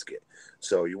you ask it.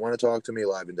 So you want to talk to me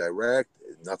live and direct,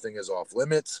 nothing is off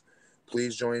limits.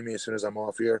 Please join me as soon as I'm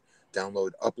off here.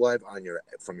 Download Up Live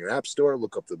from your app store,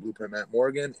 look up The Blueprint Matt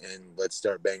Morgan, and let's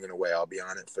start banging away. I'll be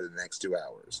on it for the next 2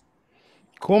 hours.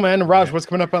 Cool, man. Raj, what's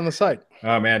coming up on the site?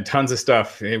 Oh man, tons of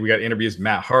stuff. We got interviews with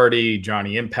Matt Hardy,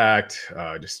 Johnny Impact,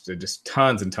 just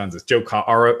tons and tons of Joe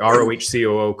ROH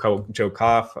COO Joe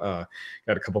Koff. Got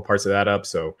a couple parts of that up,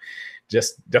 so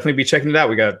just definitely be checking it out.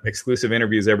 We got exclusive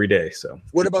interviews every day. So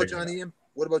what about Johnny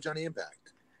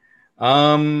Impact?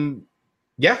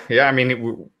 Yeah. I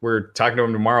mean, we're talking to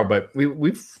him tomorrow, but we've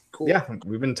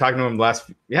been talking to him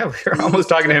we're almost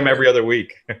talking to him every other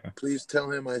week. Please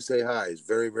tell him I say hi. He's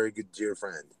very, very good dear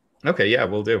friend. Okay, yeah,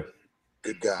 we'll do.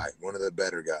 Good guy, one of the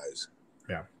better guys.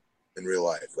 Yeah, in real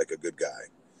life, like a good guy.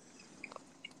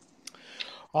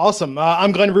 Awesome.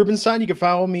 I'm Glenn Rubenstein. You can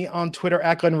follow me on Twitter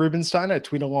at Glenn Rubenstein. I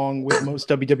tweet along with most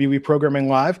WWE programming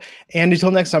live. And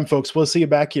until next time, folks, we'll see you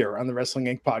back here on the Wrestling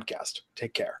Inc. podcast.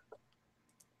 Take care.